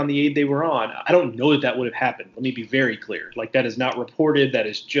them back on the aid they were on. I don't know that would have happened. Let me be very clear. Like, that is not reported. That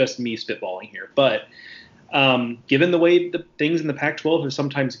is just me spitballing here. But given the way the things in the Pac-12 have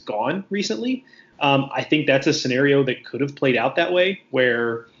sometimes gone recently, I think that's a scenario that could have played out that way,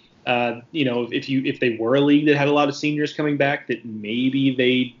 where if they were a league that had a lot of seniors coming back, that maybe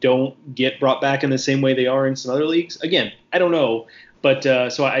they don't get brought back in the same way they are in some other leagues. Again, I don't know, but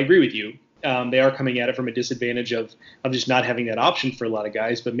so I agree with you. They are coming at it from a disadvantage of just not having that option for a lot of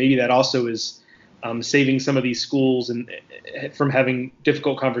guys, but maybe that also is saving some of these schools and from having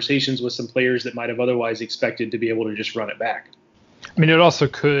difficult conversations with some players that might have otherwise expected to be able to just run it back. I mean, it also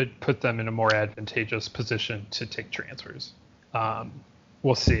could put them in a more advantageous position to take transfers.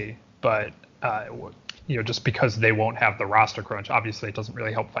 We'll see, but just because they won't have the roster crunch, obviously it doesn't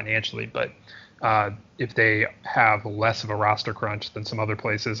really help financially, but if they have less of a roster crunch than some other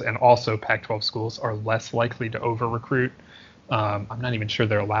places, and also Pac-12 schools are less likely to over-recruit, I'm not even sure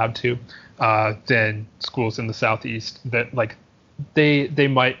they're allowed to, than schools in the Southeast, that like it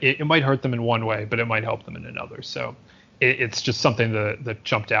might hurt them in one way, but it might help them in another. So it's just something that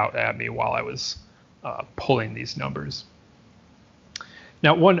jumped out at me while I was pulling these numbers.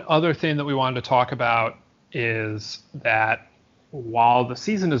 Now, one other thing that we wanted to talk about is that while the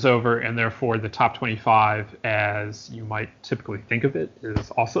season is over and therefore the top 25, as you might typically think of it, is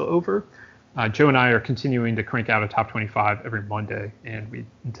also over, Joe and I are continuing to crank out a top 25 every Monday, and we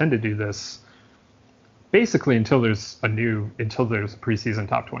intend to do this basically until there's a preseason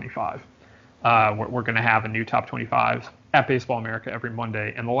top 25. We're going to have a new top 25 at Baseball America every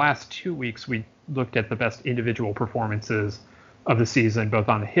Monday. And the last 2 weeks, we looked at the best individual performances of the season, both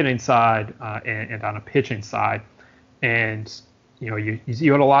on the hitting side and on a pitching side. And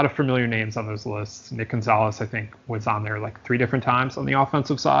you had a lot of familiar names on those lists. Nick Gonzalez, I think, was on there like 3 different times on the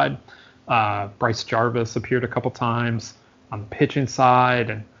offensive side. Bryce Jarvis appeared a couple times on the pitching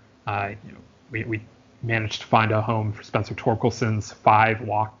side, and we managed to find a home for Spencer Torkelson's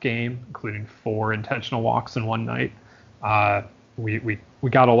 5-walk game, including 4 intentional walks in one night. We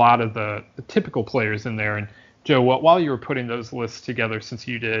got a lot of the typical players in there. And Joe, while you were putting those lists together, since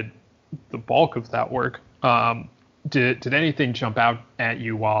you did the bulk of that work, did anything jump out at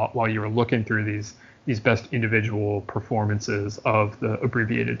you while you were looking through these best individual performances of the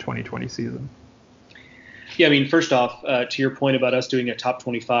abbreviated 2020 season? Yeah, I mean, first off, to your point about us doing a top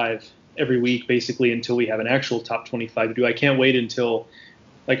 25 every week, basically until we have an actual top 25 to do, I can't wait until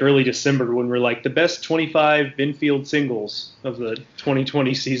like early December when we're like the best 25 infield singles of the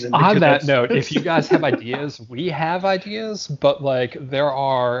 2020 season. On that note, if you guys have ideas, we have ideas, but like there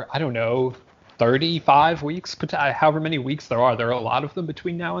are, I don't know, 35 weeks, however many weeks there are a lot of them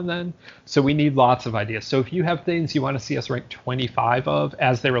between now and then. So we need lots of ideas. So if you have things you want to see us rank 25 of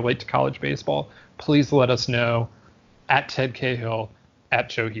as they relate to college baseball, please let us know at Ted Cahill, at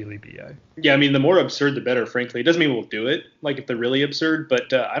Joe Healy BA. Yeah, I mean, the more absurd, the better, frankly. It doesn't mean we'll do it, like, if they're really absurd,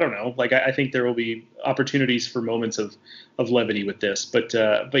 but I don't know. Like, I think there will be opportunities for moments of levity with this. But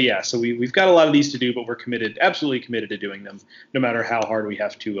yeah, so we've got a lot of these to do, but we're committed, absolutely committed to doing them, no matter how hard we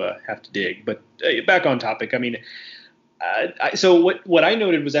have to dig. But back on topic, I mean, so what I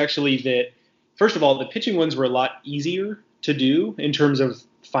noted was actually that, first of all, the pitching ones were a lot easier to do in terms of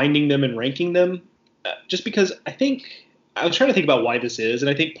finding them and ranking them, just because I was trying to think about why this is, and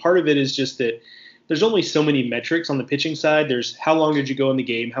I think part of it is just that there's only so many metrics on the pitching side. There's how long did you go in the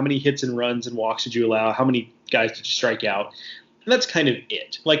game, how many hits and runs and walks did you allow, how many guys did you strike out, and that's kind of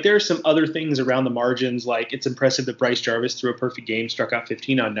it. Like, there are some other things around the margins, like it's impressive that Bryce Jarvis threw a perfect game, struck out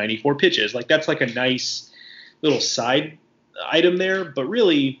 15 on 94 pitches. Like, that's like a nice little side item there, but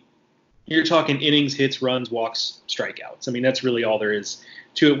really you're talking innings, hits, runs, walks, strikeouts. I mean, that's really all there is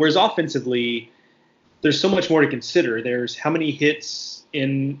to it. Whereas offensively, there's so much more to consider. There's how many hits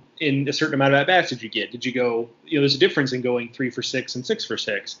in a certain amount of at-bats did you get? Did you go, there's a difference in going 3 for 6 and 6 for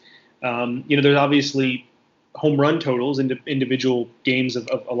 6. There's obviously home run totals in individual games of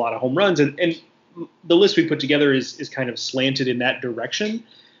a lot of home runs. And the list we put together is kind of slanted in that direction,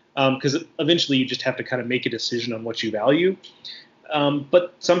 because eventually you just have to kind of make a decision on what you value.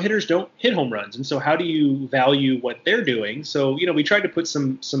 But some hitters don't hit home runs. And so how do you value what they're doing? So, we tried to put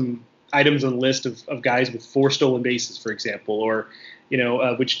some items on the list of guys with 4 stolen bases, for example, or,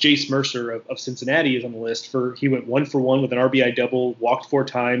 which Jace Mercer of Cincinnati is on the list for. He went 1 for 1 with an RBI double, walked 4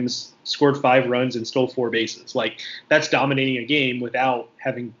 times, scored 5 runs, and stole 4 bases. Like, that's dominating a game without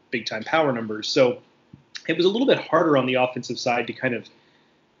having big time power numbers. So it was a little bit harder on the offensive side to kind of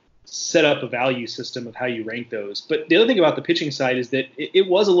set up a value system of how you rank those. But the other thing about the pitching side is that it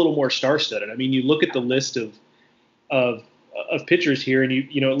was a little more star-studded. I mean, you look at the list of pitchers here, and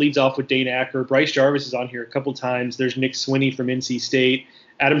it leads off with Dane Acker. Bryce Jarvis is on here a couple times. There's Nick Swinney from NC State.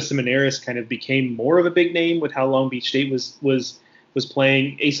 Adam Seminaris kind of became more of a big name with how Long Beach State was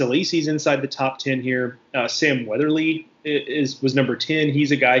playing. Asa Lacy's inside the top 10 here. Sam Weatherly was number 10.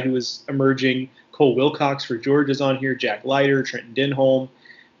 He's a guy who was emerging. Cole Wilcox for Georgia's on here. Jack Leiter, Trenton Denholm,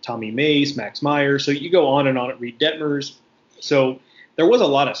 Tommy Mace, Max Meyer. So you go on and on at Reed Detmers. So there was a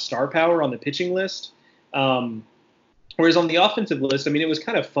lot of star power on the pitching list. Whereas on the offensive list, I mean, it was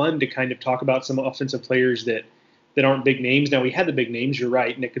kind of fun to kind of talk about some offensive players that aren't big names. Now, we had the big names. You're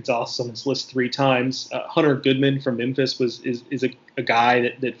right. Nick Gonzalez on this list 3 times. Hunter Goodman from Memphis is a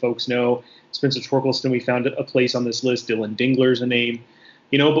guy that folks know. Spencer Torkelson, we found a place on this list. Dylan Dingler's a name.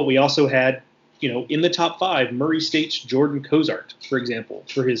 But we also had, in the top 5, Murray State's Jordan Cozart, for example,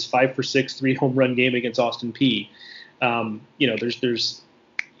 for his 5 for 6 3 home run game against Austin Peay. There's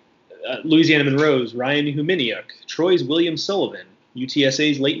Louisiana Monroe's Ryan Huminiuk, Troy's William Sullivan,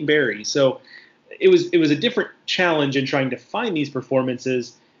 UTSA's Leighton Berry. So it was a different challenge in trying to find these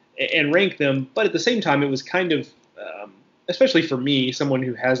performances and rank them. But at the same time, it was kind of, especially for me, someone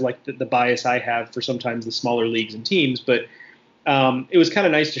who has like the bias I have for sometimes the smaller leagues and teams, but it was kind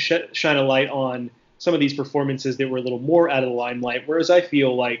of nice to shine a light on some of these performances that were a little more out of the limelight. Whereas I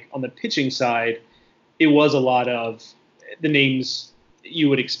feel like on the pitching side, it was a lot of the names you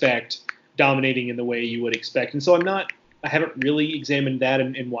would expect dominating in the way you would expect. And so I haven't really examined that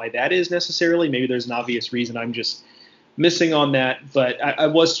and why that is necessarily. Maybe there's an obvious reason I'm just missing on that, but I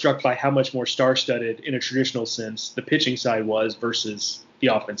was struck by how much more star-studded in a traditional sense the pitching side was versus the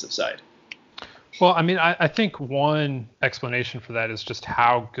offensive side. Well, I mean, I think one explanation for that is just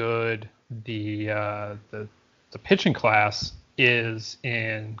how good the pitching class is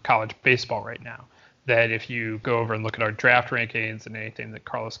in college baseball right now. That if you go over and look at our draft rankings and anything that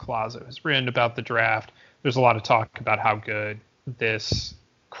Carlos Collazo has written about the draft, there's a lot of talk about how good this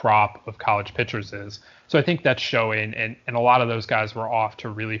crop of college pitchers is. So I think that's showing, and a lot of those guys were off to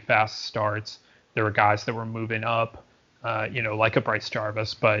really fast starts. There were guys that were moving up, like a Bryce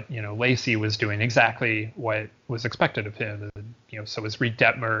Jarvis, but, Lacy was doing exactly what was expected of him. And, so was Reed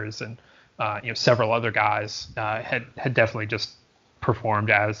Detmers, and, several other guys had definitely just performed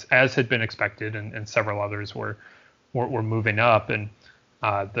as had been expected, and several others were moving up. And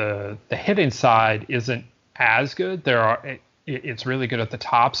the hitting side isn't as good. It's really good at the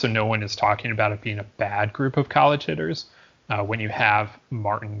top, so no one is talking about it being a bad group of college hitters. When you have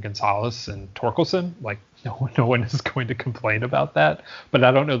Martin, Gonzalez, and Torkelson, like no one is going to complain about that. But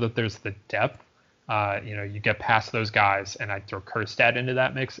I don't know that there's the depth. You get past those guys, and I'd throw Kjerstad into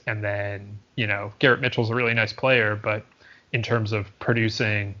that mix, and then Garrett Mitchell's a really nice player, but in terms of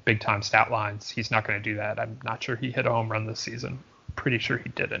producing big time stat lines, he's not going to do that. I'm not sure he hit a home run this season. Pretty sure he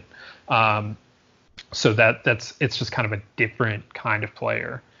didn't. So it's just kind of a different kind of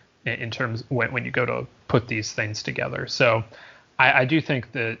player in terms when you go to put these things together. So I do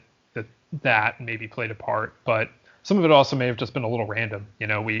think that maybe played a part, but some of it also may have just been a little random.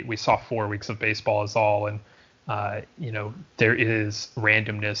 We saw 4 weeks of baseball is all, and there is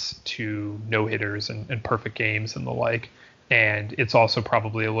randomness to no hitters and perfect games and the like, and it's also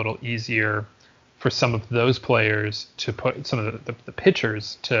probably a little easier for some of those players to put some of the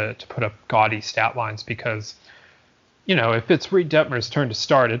pitchers to put up gaudy stat lines, because if it's Reed Detmer's turn to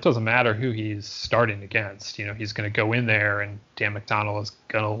start, it doesn't matter who he's starting against. He's going to go in there, and Dan McDonnell is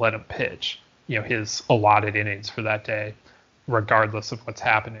going to let him pitch his allotted innings for that day, regardless of what's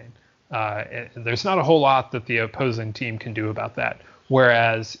happening. And there's not a whole lot that the opposing team can do about that.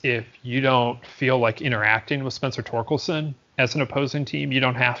 Whereas if you don't feel like interacting with Spencer Torkelson as an opposing team, you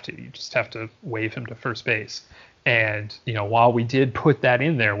don't have to. You just have to wave him to first base. And, while we did put that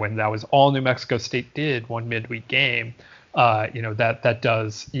in there when that was all New Mexico State did, one midweek game, that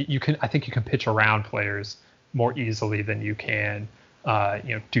does, I think you can pitch around players more easily than you can,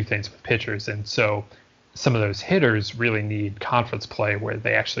 do things with pitchers. And so some of those hitters really need conference play where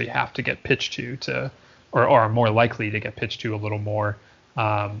they actually have to get pitched or are more likely to get pitched to a little more,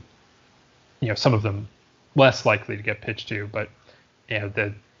 some of them less likely to get pitched to, but,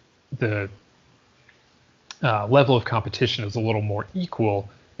 the level of competition is a little more equal,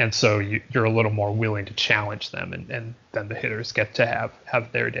 and so you're a little more willing to challenge them, and then the hitters get to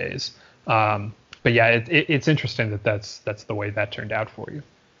have their days. But yeah, it's interesting that's the way that turned out for you.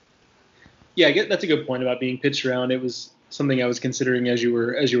 Yeah, I get that's a good point about being pitched around. It was something I was considering as you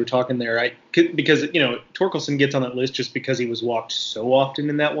were talking there. Because Torkelson gets on that list just because he was walked so often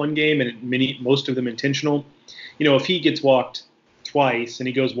in that one game, and most of them intentional. If he gets walked twice and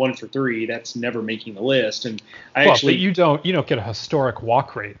he goes 1 for 3, that's never making the list. And but you don't get a historic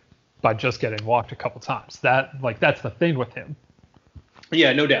walk rate by just getting walked a couple times. That's the thing with him.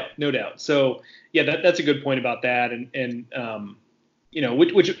 Yeah, no doubt. So yeah, that's a good point about that, and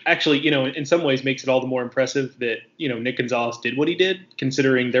which actually in some ways makes it all the more impressive that Nick Gonzalez did what he did,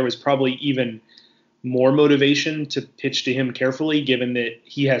 considering there was probably even more motivation to pitch to him carefully, given that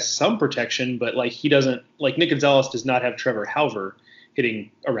he has some protection, but he doesn't, Nick Gonzalez does not have Trevor Hauver hitting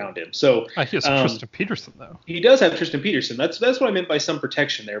around him. So he has Tristan Peterson, though. He does have Tristan Peterson. That's what I meant by some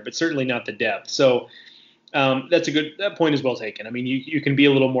protection there, but certainly not the depth. So that point is well taken. I mean, you can be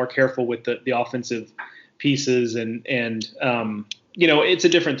a little more careful with the offensive pieces, and it's a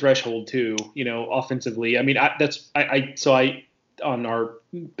different threshold too, offensively. I mean, I on our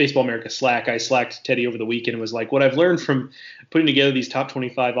Baseball America Slack, I slacked Teddy over the weekend and was like, what I've learned from putting together these top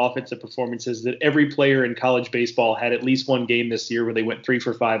 25 offensive performances, that every player in college baseball had at least one game this year where they went 3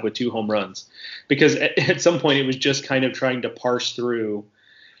 for 5 with 2 home runs, because at some point it was just kind of trying to parse through,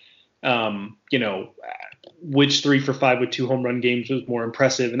 which 3 for 5 with 2 home run games was more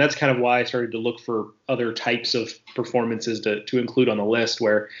impressive. And that's kind of why I started to look for other types of performances to include on the list,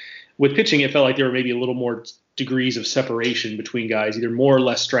 where with pitching, it felt like there were maybe a little more degrees of separation between guys, either more or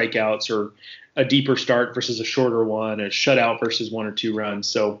less strikeouts, or a deeper start versus a shorter one, a shutout versus 1 or 2 runs.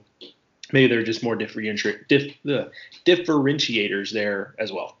 So maybe they're just more differentiators there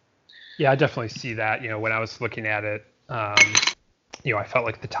as well. Yeah, I definitely see that. When I was looking at it, I felt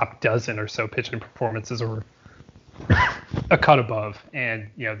like the top dozen or so pitching performances were a cut above, and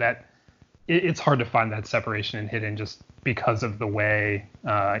that it's hard to find that separation in hitting just because of the way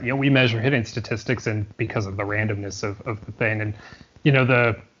we measure hitting statistics, and because of the randomness of the thing. And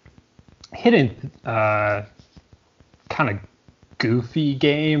the hitting kind of goofy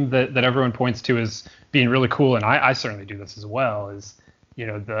game that everyone points to as being really cool, and I certainly do this as well, is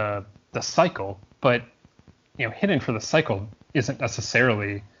the cycle. But hitting for the cycle isn't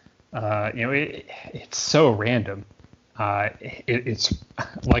necessarily it's so random. It's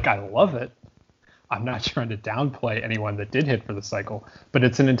like, I love it. I'm not trying to downplay anyone that did hit for the cycle, but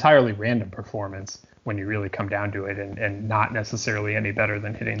it's an entirely random performance when you really come down to it, and not necessarily any better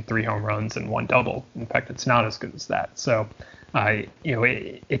than hitting 3 home runs and 1 double. In fact, it's not as good as that. So,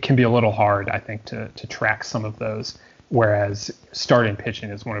 it can be a little hard, I think, to track some of those, whereas starting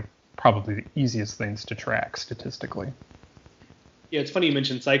pitching is one of probably the easiest things to track statistically. Yeah, it's funny you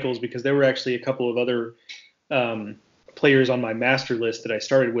mentioned cycles, because there were actually a couple of other players on my master list that I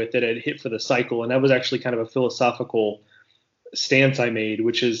started with that had hit for the cycle, and that was actually kind of a philosophical stance I made,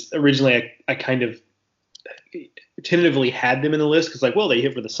 which is originally I kind of tentatively had them in the list because, like, well, they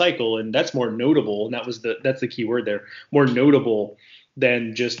hit for the cycle, and that's more notable, and that's the key word there, more notable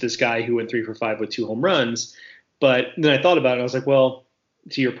than just this guy who went 3 for 5 with 2 home runs. But then I thought about it, and I was like, well,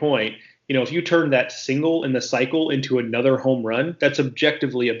 to your point, if you turn that single in the cycle into another home run, that's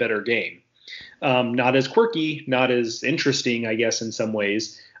objectively a better game. Not as quirky, not as interesting, I guess, in some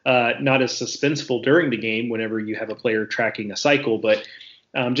ways, not as suspenseful during the game whenever you have a player tracking a cycle, but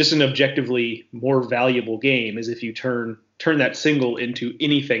just an objectively more valuable game is if you turn that single into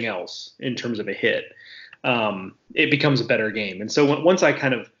anything else in terms of a hit. It becomes a better game. And so once I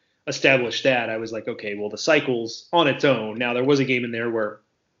kind of established that, I was like, okay, well, the cycle's on its own. Now, there was a game in there where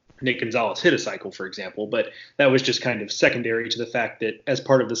Nick Gonzalez hit a cycle, for example, but that was just kind of secondary to the fact that as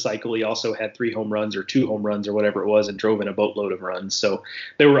part of the cycle, he also had 3 home runs or 2 home runs or whatever it was and drove in a boatload of runs. So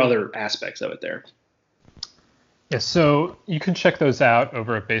there were other aspects of it there. Yeah, so you can check those out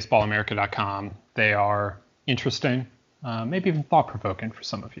over at baseballamerica.com. They are interesting, maybe even thought-provoking for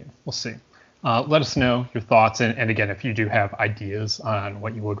some of you. We'll see. Let us know your thoughts. And again, if you do have ideas on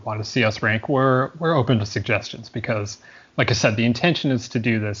what you would want to see us rank, we're open to suggestions because, like I said, the intention is to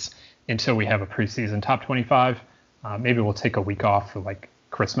do this until we have a preseason top 25. Maybe we'll take a week off for like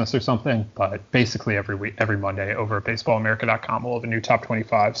Christmas or something, but basically every Monday over at baseballamerica.com we'll have a new top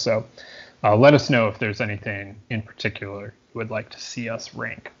 25. So let us know if there's anything in particular you would like to see us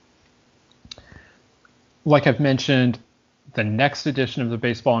rank. Like I've mentioned, the next edition of the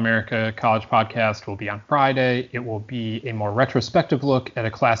Baseball America College Podcast will be on Friday. It will be a more retrospective look at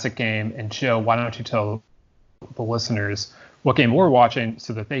a classic game. And Joe, why don't you tell the listeners what game we're watching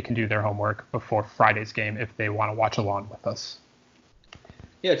so that they can do their homework before Friday's game if they want to watch along with us?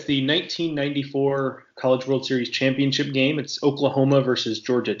 Yeah, it's the 1994 College World Series championship game. It's Oklahoma versus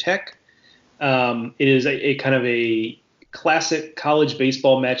Georgia Tech. It is a kind of a classic college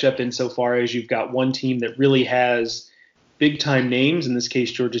baseball matchup insofar as you've got one team that really has big-time names, in this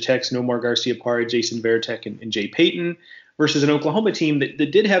case Georgia Tech's Nomar Garciaparra, Jason Varitek, and Jay Payton, versus an Oklahoma team that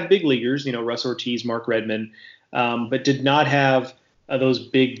did have big leaguers, Russ Ortiz, Mark Redmond, but did not have those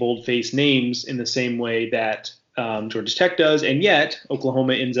big, bold-faced names in the same way that Georgia Tech does, and yet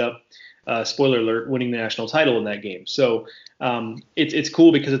Oklahoma ends up, spoiler alert, winning the national title in that game. So it's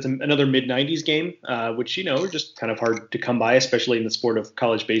cool because it's another mid-'90s game, which, are just kind of hard to come by, especially in the sport of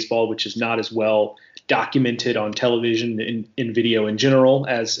college baseball, which is not as well documented on television in video in general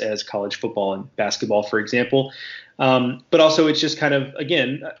as college football and basketball, for example. But also it's just kind of,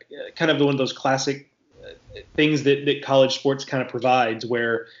 again, kind of one of those classic things that college sports kind of provides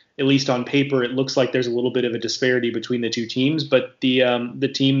where, at least on paper, it looks like there's a little bit of a disparity between the two teams, but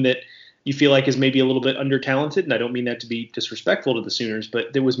the team that you feel like is maybe a little bit under-talented, and I don't mean that to be disrespectful to the Sooners,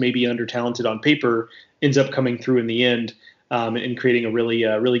 but that was maybe under-talented on paper, ends up coming through in the end and creating a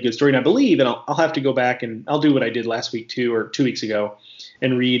really good story. And I believe, and I'll have to go back and I'll do what I did last week too, or 2 weeks ago,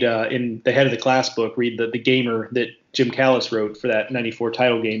 and read in the Head of the Class book, read the Gamer that Jim Callis wrote for that 94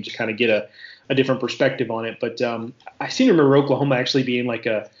 title game to kind of get a different perspective on it. But I seem to remember Oklahoma actually being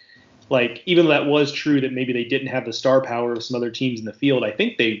even though that was true that maybe they didn't have the star power of some other teams in the field, I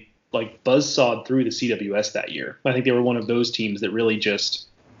think they buzzsawed through the CWS that year. I think they were one of those teams that really just...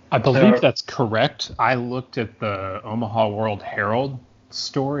 I believe that's correct. I looked at the Omaha World Herald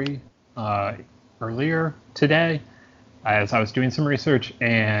story earlier today as I was doing some research,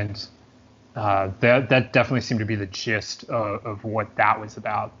 and that definitely seemed to be the gist of what that was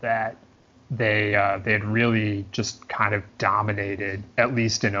about, that they had really just kind of dominated, at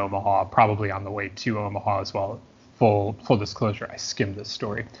least in Omaha, probably on the way to Omaha as well. Full disclosure, I skimmed this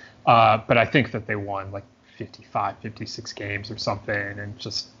story. But I think that they won 55, 56 games or something, and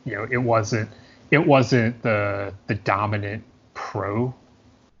just, it wasn't the dominant pro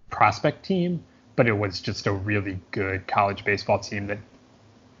prospect team, but it was just a really good college baseball team that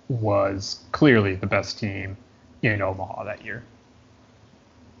was clearly the best team in Omaha that year.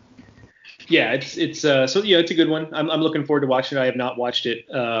 Yeah, it's a good one. I'm looking forward to watching it. I have not watched it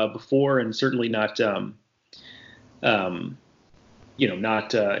before, and certainly not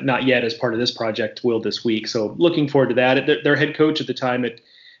not yet as part of this project, will this week. So looking forward to that. Their head coach at the time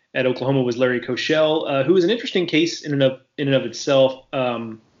at Oklahoma was Larry Koshel, who was an interesting case in and of itself.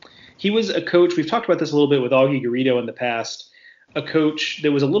 He was a coach. We've talked about this a little bit with Augie Garrido in the past. A coach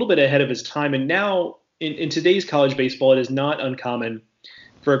that was a little bit ahead of his time, and now in today's college baseball, it is not uncommon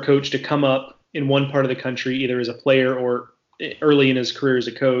for a coach to come up in one part of the country, either as a player or early in his career as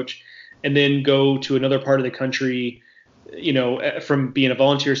a coach, and then go to another part of the country, from being a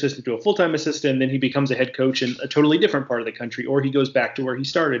volunteer assistant to a full-time assistant, and then he becomes a head coach in a totally different part of the country, or he goes back to where he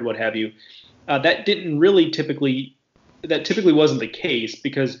started, what have you. That typically wasn't the case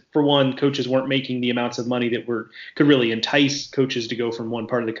because, for one, coaches weren't making the amounts of money that could really entice coaches to go from one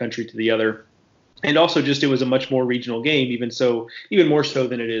part of the country to the other. And also just it was a much more regional game, even more so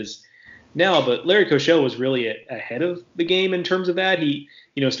than it is now. But Larry Koshel was really ahead of the game in terms of that. He,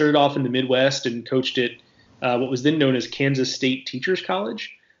 started off in the Midwest and coached at what was then known as Kansas State Teachers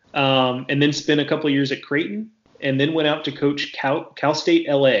College, and then spent a couple of years at Creighton, and then went out to coach Cal State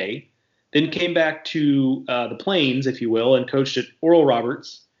LA, then came back to the Plains, if you will, and coached at Oral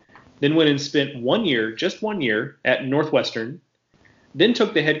Roberts, then went and spent just 1 year at Northwestern, then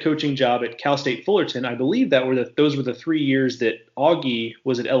took the head coaching job at Cal State Fullerton. I believe those were the 3 years that Augie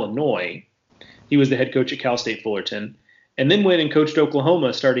was at Illinois. He was the head coach at Cal State Fullerton, and then went and coached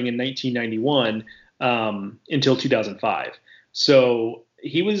Oklahoma starting in 1991 until 2005. So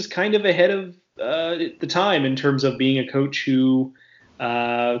he was kind of ahead of the time in terms of being a coach who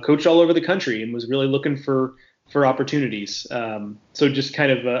coached all over the country and was really looking for opportunities. So just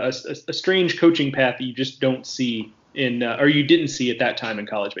kind of a strange coaching path that you just don't see or you didn't see at that time in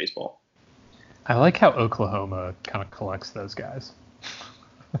college baseball. I like how Oklahoma kind of collects those guys.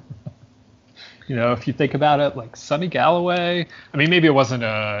 If you think about it, like Sonny Galloway, I mean, maybe it wasn't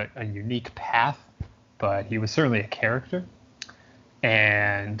a unique path, but he was certainly a character.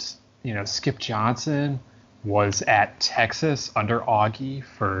 And, Skip Johnson was at Texas under Augie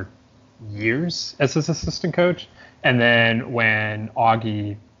for years as his assistant coach. And then when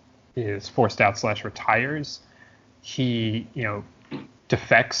Augie is forced out / retires, he,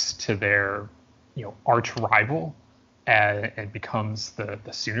 defects to their, arch rival and becomes the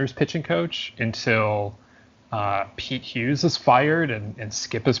Sooners pitching coach until Pete Hughes is fired and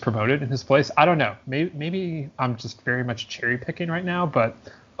Skip is promoted in his place. I don't know. Maybe I'm just very much cherry picking right now, but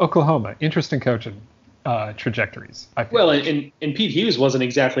Oklahoma, interesting coaching trajectories. Well, and Pete Hughes wasn't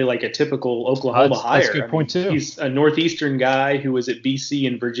exactly like a typical Oklahoma hire. That's a good point too. He's a Northeastern guy who was at BC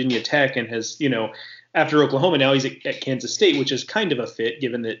and Virginia Tech and has, after Oklahoma, now he's at Kansas State, which is kind of a fit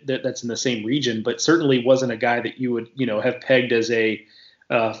given that that's in the same region, but certainly wasn't a guy that you would, have pegged as a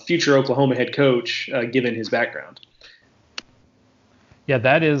future Oklahoma head coach given his background. Yeah,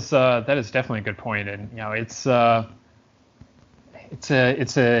 that is definitely a good point, and it's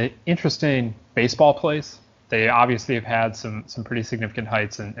a interesting baseball place. They obviously have had some pretty significant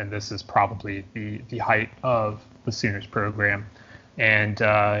heights, and this is probably the height of the Sooners program. And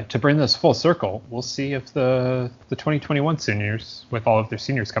to bring this full circle, we'll see if the 2021 Sooners, with all of their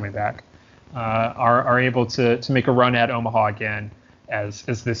seniors coming back, are able to make a run at Omaha again, as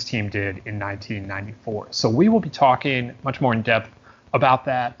this team did in 1994. So we will be talking much more in depth about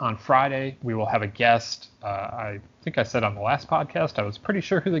that on Friday. We will have a guest. I think I said on the last podcast I was pretty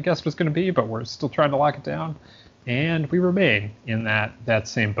sure who the guest was going to be, but we're still trying to lock it down. And we remain in that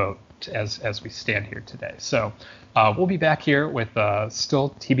same boat as we stand here today. So we'll be back here with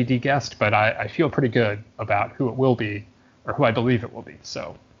still TBD guest, but I feel pretty good about who it will be, or who I believe it will be.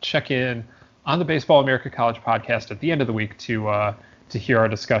 So check in on the Baseball America College podcast at the end of the week to hear our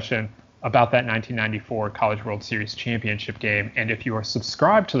discussion about that 1994 College World Series championship game. And if you are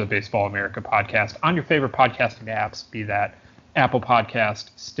subscribed to the Baseball America podcast on your favorite podcasting apps, be that Apple Podcast,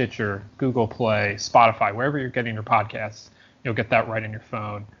 Stitcher, Google Play, Spotify, wherever you're getting your podcasts, you'll get that right in your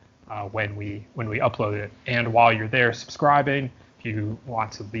phone when we upload it. And while you're there subscribing, if you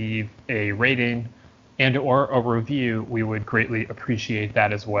want to leave a rating and or a review, we would greatly appreciate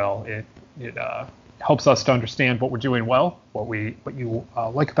that as well. It helps us to understand what we're doing well, what you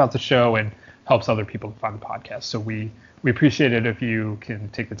like about the show, and helps other people to find the podcast. So we appreciate it if you can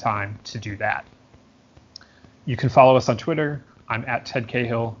take the time to do that. You can follow us on Twitter. I'm at Ted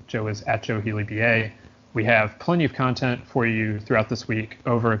Cahill. Joe is at Joe Healy BA. We have plenty of content for you throughout this week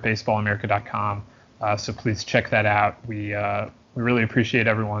over at baseballamerica.com. So please check that out. We really appreciate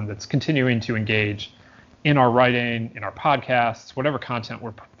everyone that's continuing to engage in our writing, in our podcasts, whatever content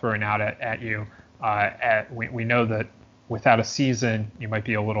we're throwing out at you. We know that without a season, you might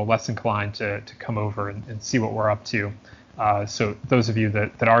be a little less inclined to come over and see what we're up to. So those of you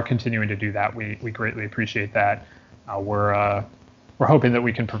that are continuing to do that, we greatly appreciate that. We're we're hoping that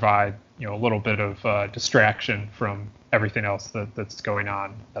we can provide a little bit of distraction from everything else that's going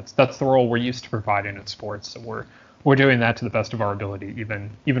on. That's the role we're used to providing in sports. So we're doing that to the best of our ability,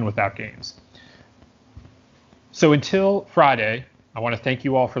 even without games. So until Friday, I want to thank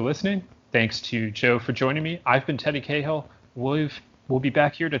you all for listening. Thanks to Joe for joining me. I've been Teddy Cahill. We'll be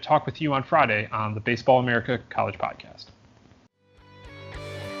back here to talk with you on Friday on the Baseball America College Podcast.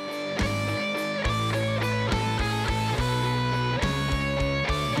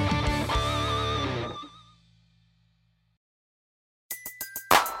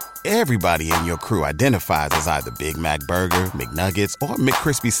 Everybody in your crew identifies as either Big Mac Burger, McNuggets, or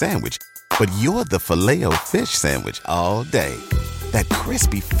McCrispy Sandwich. But you're the Filet-O-Fish Sandwich all day. That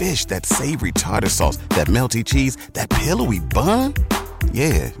crispy fish, that savory tartar sauce, that melty cheese, that pillowy bun.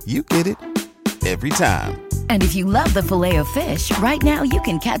 Yeah, you get it. Every time. And if you love the Filet-O-Fish, right now you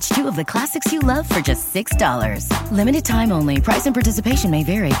can catch 2 of the classics you love for just $6. Limited time only. Price and participation may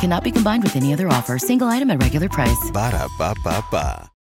vary. Cannot be combined with any other offer. Single item at regular price. Ba-da-ba-ba-ba.